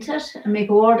back into it and make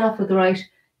a ward off with the right.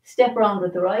 Step around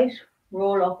with the right,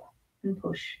 roll up and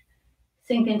push.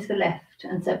 Sink into the left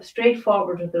and step straight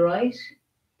forward with the right.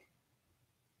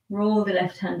 Roll the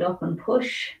left hand up and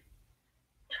push.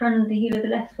 Turn on the heel of the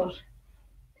left foot.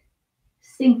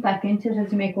 Sink back into it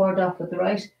as you make ward off with the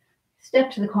right.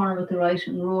 Step to the corner with the right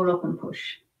and roll up and push.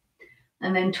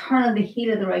 And then turn on the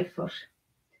heel of the right foot.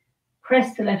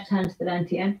 Press the left hand to the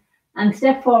dantian and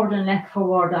step forward and left for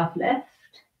ward off left.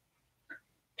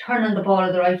 Turn on the ball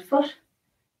of the right foot.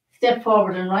 Step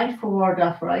forward and right for ward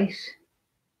off right.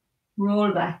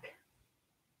 Roll back.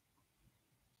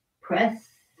 Press.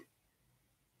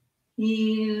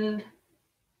 Yield.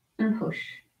 And push.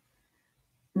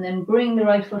 And then bring the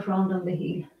right foot round on the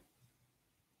heel.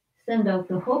 Send out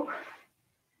the hook.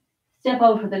 Step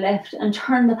out with the left and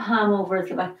turn the palm over as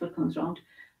the back foot comes round.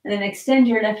 And then extend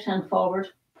your left hand forward.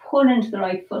 Pull into the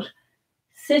right foot.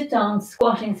 Sit down,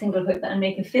 squatting single hip and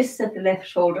make a fist at the left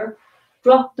shoulder.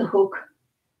 Drop the hook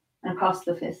and cross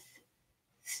the fist.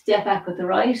 Step back with the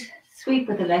right. Sweep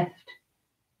with the left.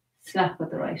 Slap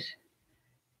with the right.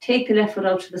 Take the left foot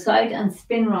out to the side and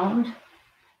spin round.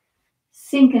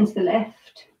 Sink into the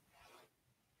left.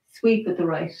 Sweep with the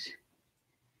right.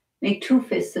 Make two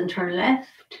fists and turn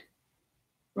left,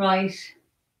 right,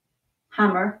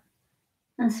 hammer,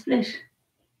 and split.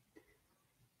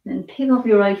 Then pick up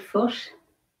your right foot.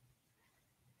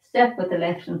 Step with the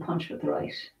left and punch with the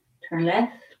right. Turn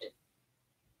left,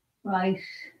 right,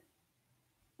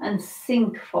 and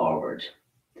sink forward.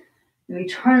 Then we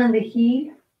turn on the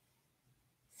heel.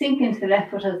 Sink into the left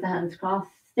foot as the hands cross.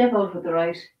 Step out with the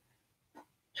right.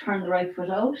 Turn the right foot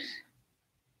out.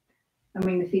 And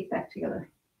bring the feet back together.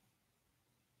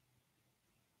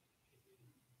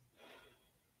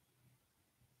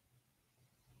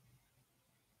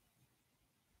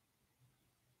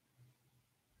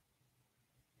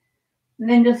 And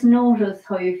then just notice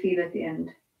how you feel at the end.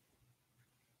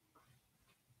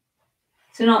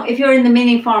 So now, if you're in the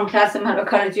mini form class in Mallow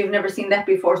College, you've never seen that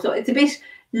before. So it's a bit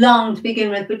long to begin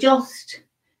with, but just,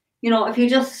 if you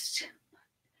just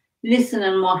listen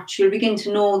and watch, you'll begin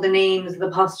to know the names,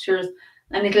 the postures,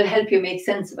 and it'll help you make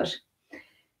sense of it.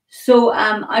 So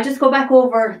I'll just go back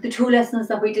over the 2 lessons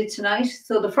that we did tonight.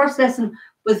 So the first lesson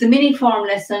was the mini form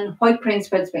lesson, white crane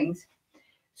spreads wings.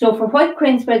 So for white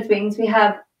crane spreads wings, we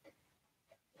have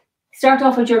start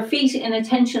off with your feet in a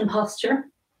tension posture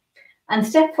and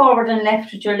step forward and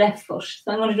left with your left foot.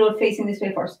 So I'm going to do it facing this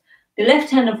way first. The left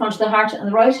hand in front of the heart and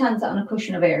the right hand's on a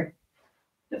cushion of air.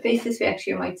 So face this way,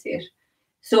 actually, you might see it.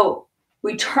 So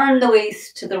we turn the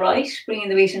waist to the right, bringing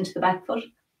the weight into the back foot.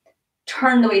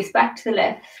 Turn the waist back to the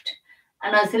left.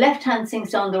 And as the left hand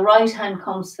sinks down, the right hand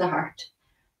comes to the heart.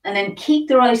 And then keep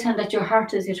the right hand at your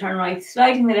heart as you turn right,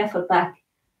 sliding the left foot back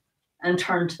and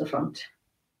turn to the front.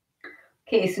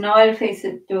 Okay, so now I'll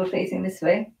do it facing this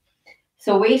way.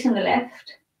 So weight on the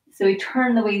left. So we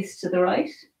turn the waist to the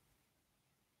right.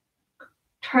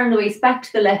 Turn the waist back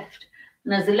to the left.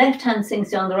 And as the left hand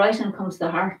sinks down, the right hand comes to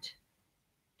the heart.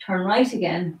 Turn right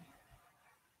again.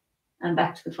 And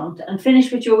back to the front. And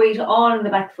finish with your weight all in the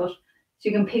back foot. So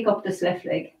you can pick up this left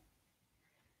leg.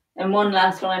 And one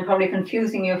last one. I'm probably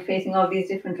confusing you facing all these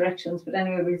different directions. But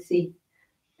anyway, we'll see.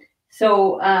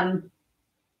 So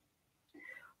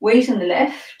weight on the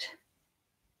left.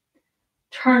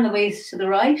 Turn the waist to the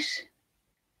right.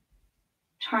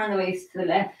 Turn the waist to the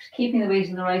left, keeping the weight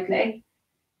in the right leg.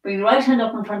 Bring the right hand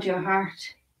up in front of your heart.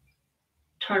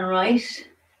 Turn right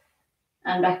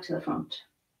and back to the front.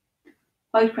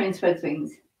 White crane spreads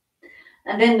wings.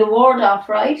 And then the ward off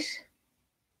right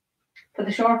for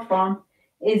the short form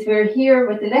is we're here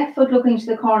with the left foot looking to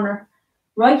the corner,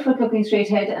 right foot looking straight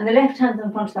ahead, and the left hand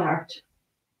in front of the heart.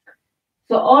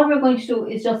 So all we're going to do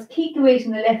is just keep the weight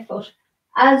in the left foot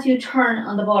as you turn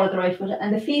on the ball of the right foot.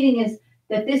 And the feeling is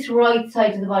that this right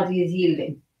side of the body is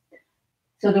yielding.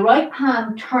 So the right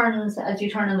palm turns as you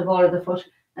turn on the ball of the foot,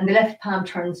 and the left palm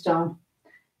turns down.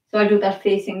 So I'll do that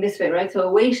facing this way, right?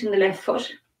 So weight in the left foot.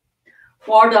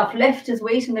 Ward off left is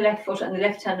weight in the left foot and the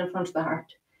left hand in front of the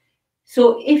heart.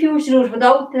 So if you were to do it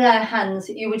without the hands,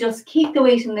 you would just keep the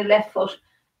weight in the left foot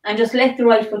and just let the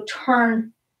right foot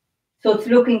turn so it's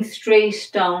looking straight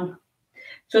down.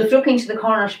 So it's looking to the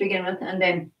corner to begin with, and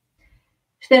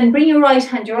then bring your right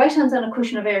hand's on a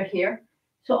cushion of air here.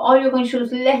 So all you're going to do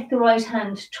is let the right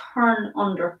hand turn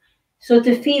under. So it's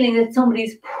a feeling that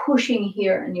somebody's pushing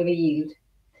here and you yield.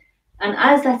 And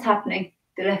as that's happening,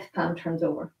 the left palm turns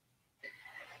over.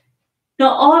 Now,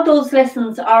 all those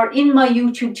lessons are in my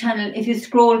YouTube channel. If you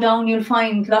scroll down, you'll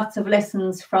find lots of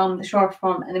lessons from the short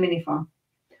form and the mini form.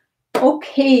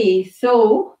 Okay,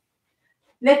 so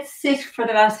let's sit for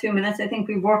the last few minutes. I think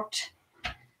we've worked.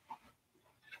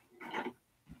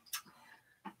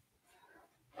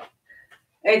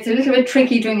 It's a little bit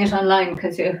tricky doing it online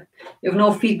because you have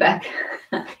no feedback.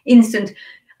 Instant.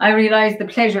 I realize the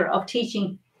pleasure of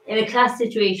teaching in a class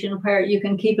situation where you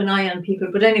can keep an eye on people.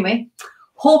 But anyway,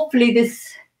 hopefully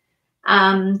this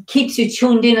keeps you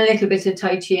tuned in a little bit to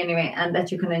Tai Chi anyway, and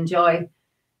that you can enjoy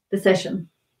the session.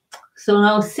 So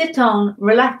now sit down,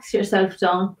 relax yourself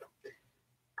down,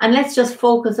 and let's just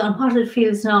focus on what it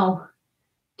feels now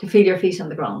to feel your feet on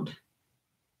the ground.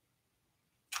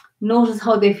 Notice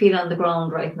how they feel on the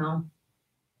ground right now.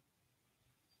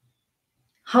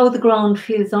 How the ground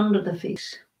feels under the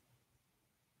feet.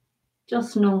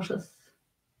 Just notice.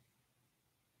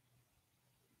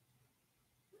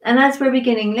 And as we're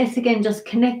beginning, let's again just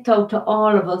connect out to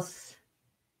all of us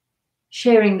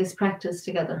sharing this practice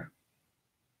together.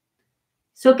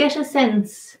 So get a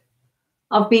sense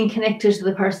of being connected to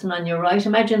the person on your right.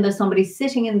 Imagine there's somebody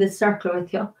sitting in this circle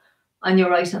with you on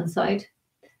your right hand side,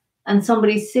 and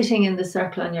somebody sitting in the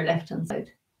circle on your left hand side.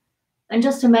 And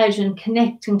just imagine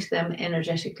connecting to them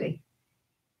energetically.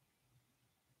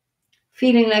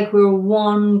 Feeling like we're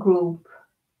one group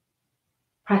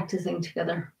practicing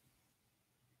together.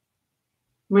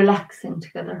 Relaxing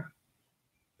together.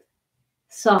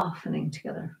 Softening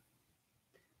together.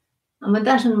 And with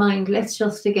that in mind, let's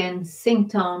just again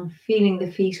sink down, feeling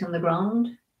the feet on the ground.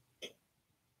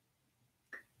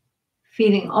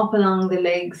 Feeling up along the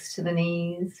legs to the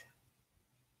knees.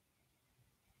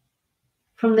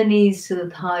 From the knees to the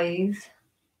thighs.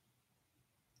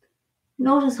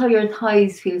 Notice how your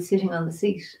thighs feel sitting on the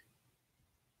seat.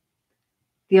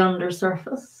 The under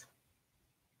surface.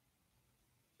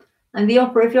 And the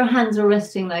upper, if your hands are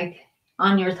resting like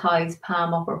on your thighs,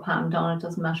 palm up or palm down, it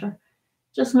doesn't matter.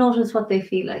 Just notice what they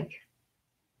feel like.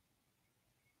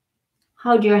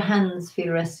 How do your hands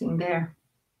feel resting there?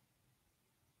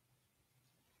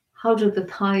 How do the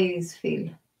thighs feel,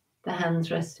 the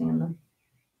hands resting in them?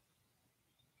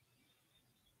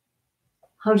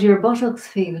 How do your buttocks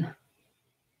feel?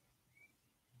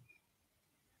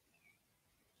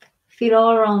 Feel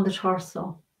all around the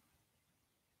torso.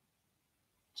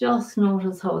 Just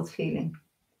notice how it's feeling.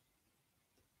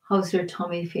 How's your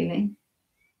tummy feeling?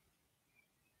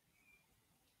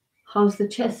 How's the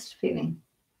chest feeling?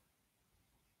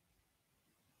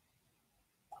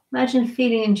 Imagine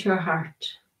feeling into your heart.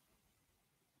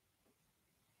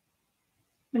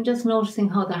 And just noticing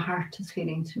how the heart is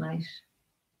feeling tonight.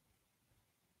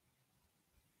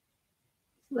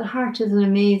 The heart is an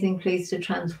amazing place to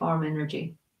transform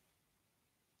energy.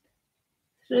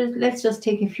 So let's just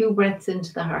take a few breaths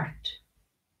into the heart.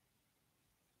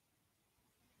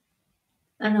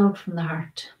 And out from the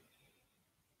heart.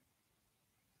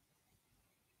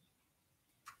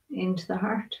 Into the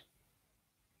heart.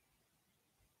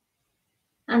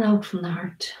 And out from the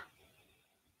heart.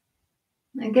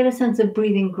 And get a sense of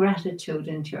breathing gratitude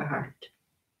into your heart.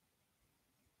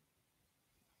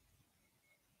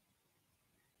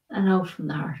 And out from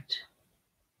the heart.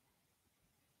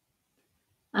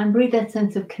 And breathe that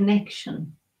sense of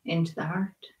connection into the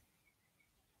heart.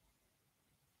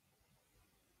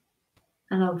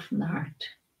 And out from the heart.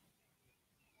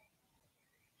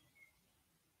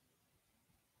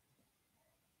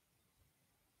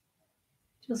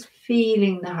 Just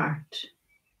feeling the heart.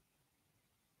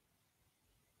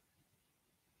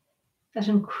 That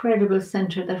incredible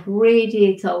center that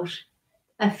radiates out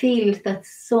a field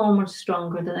that's so much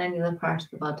stronger than any other part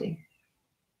of the body.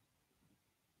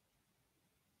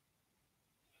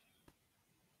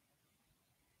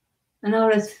 And now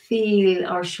let's feel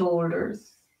our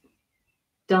shoulders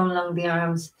down along the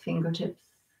arms, fingertips.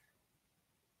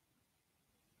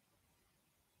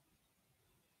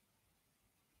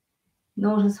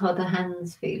 Notice how the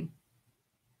hands feel.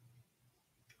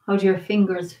 How do your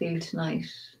fingers feel tonight?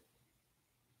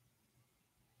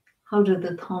 How do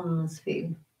the thumbs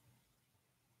feel?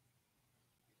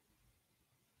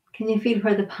 Can you feel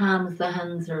where the palms of the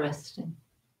hands are resting?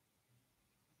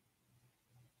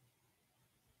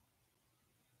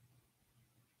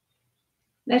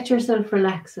 Let yourself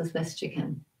relax as best you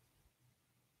can.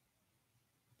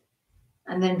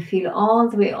 And then feel all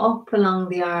the way up along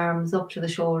the arms, up to the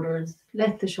shoulders.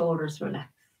 Let the shoulders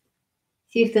relax.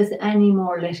 See if there's any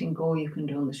more letting go you can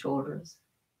do on the shoulders.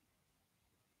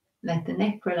 Let the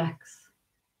neck relax.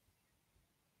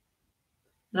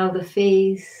 Allow the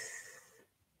face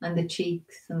and the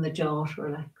cheeks and the jaw to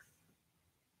relax.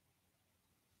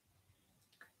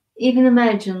 Even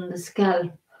imagine the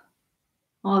scalp,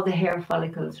 all the hair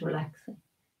follicles relaxing.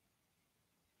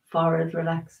 Forehead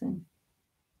relaxing.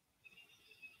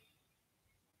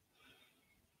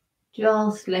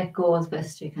 Just let go as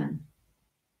best you can.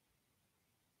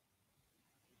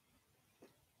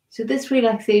 So this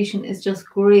relaxation is just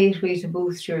a great way to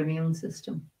boost your immune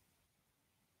system.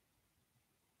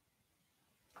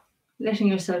 Letting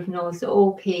yourself know it's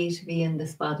okay to be in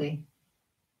this body.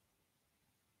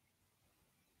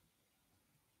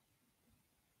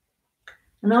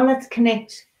 And now let's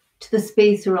connect to the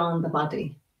space around the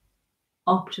body.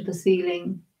 Up to the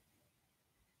ceiling,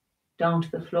 down to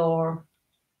the floor.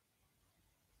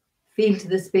 Feel to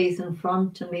the space in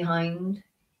front and behind,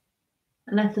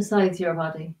 and at the sides of your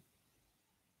body.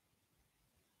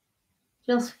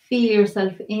 Just feel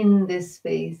yourself in this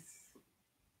space.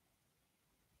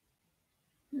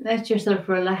 Let yourself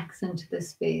relax into this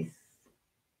space.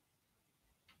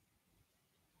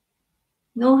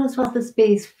 Notice what the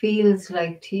space feels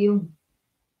like to you.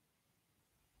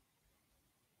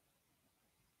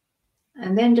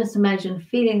 And then just imagine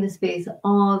feeling the space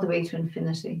all the way to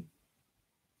infinity.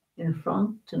 In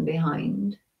front and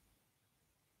behind.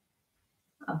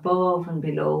 Above and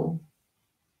below.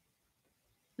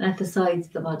 And at the sides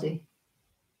of the body.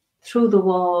 Through the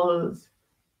walls.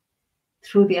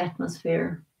 Through the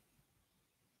atmosphere.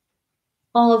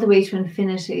 All the way to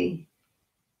infinity.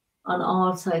 On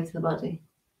all sides of the body.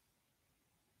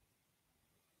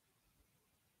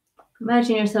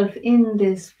 Imagine yourself in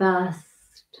this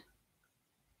vast,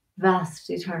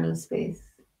 vast eternal space.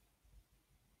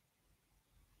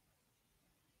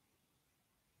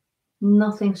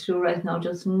 Nothing to do right now,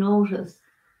 just notice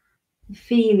the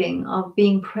feeling of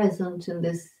being present in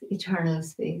this eternal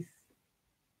space.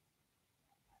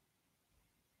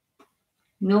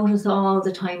 Notice all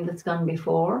the time that's gone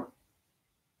before.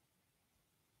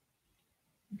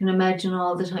 You can imagine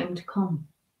all the time to come.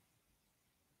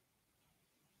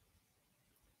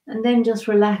 And then just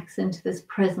relax into this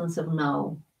presence of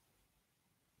now.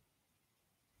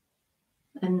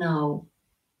 And now.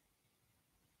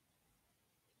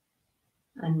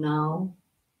 And now.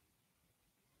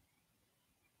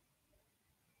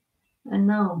 And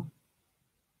now.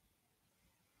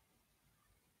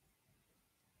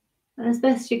 And as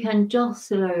best you can,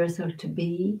 just allow yourself to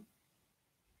be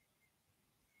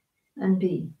and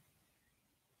be.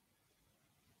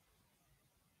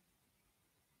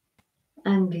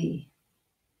 And be.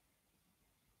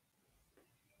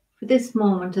 For this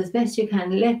moment, as best you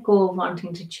can, let go of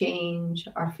wanting to change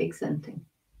or fix anything.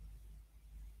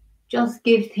 Just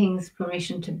give things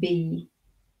permission to be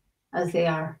as they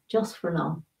are, just for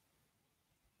now.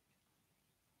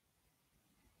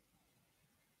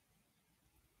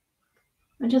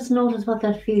 And just notice what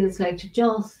that feels like to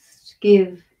just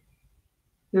give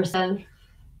yourself,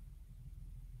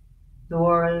 the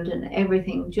world, and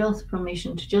everything just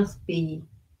permission to just be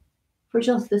for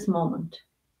just this moment.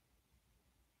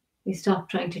 We stop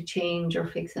trying to change or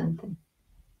fix anything.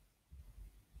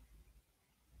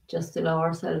 Just allow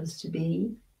ourselves to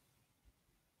be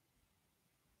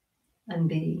and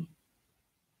be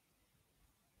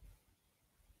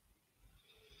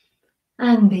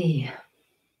and be.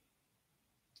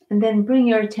 And then bring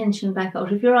your attention back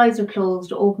out. If your eyes are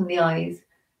closed, open the eyes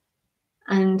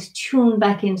and tune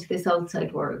back into this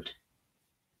outside world.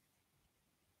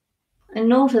 And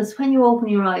notice when you open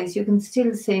your eyes, you can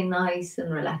still stay nice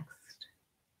and relaxed.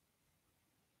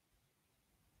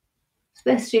 As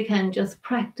best you can, just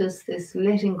practice this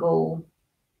letting go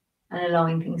and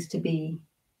allowing things to be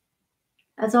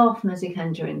as often as you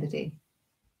can during the day.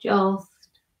 Just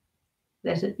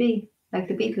let it be, like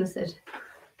the Beatles said.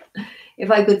 If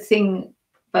I could sing,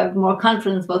 if I had more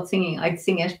confidence about singing, I'd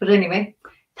sing it. But anyway,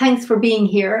 thanks for being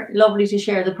here. Lovely to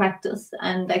share the practice.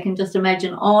 And I can just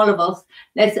imagine all of us,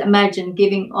 let's imagine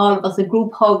giving all of us a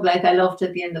group hug like I loved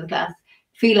at the end of the class.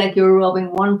 Feel like you're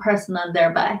rubbing one person on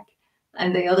their back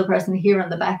and the other person here on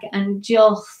the back, and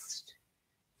just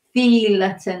feel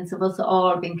that sense of us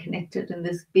all being connected in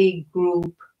this big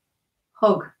group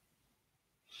hug.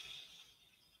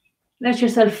 Let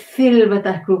yourself fill with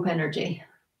that group energy.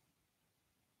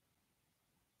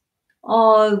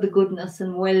 All the goodness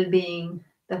and well-being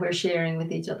that we're sharing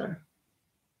with each other.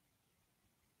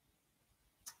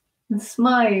 And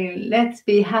smile. Let's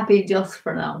be happy just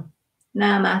for now.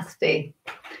 Namaste.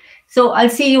 So I'll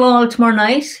see you all tomorrow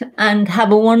night and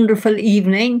have a wonderful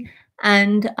evening.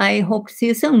 And I hope to see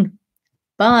you soon.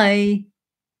 Bye.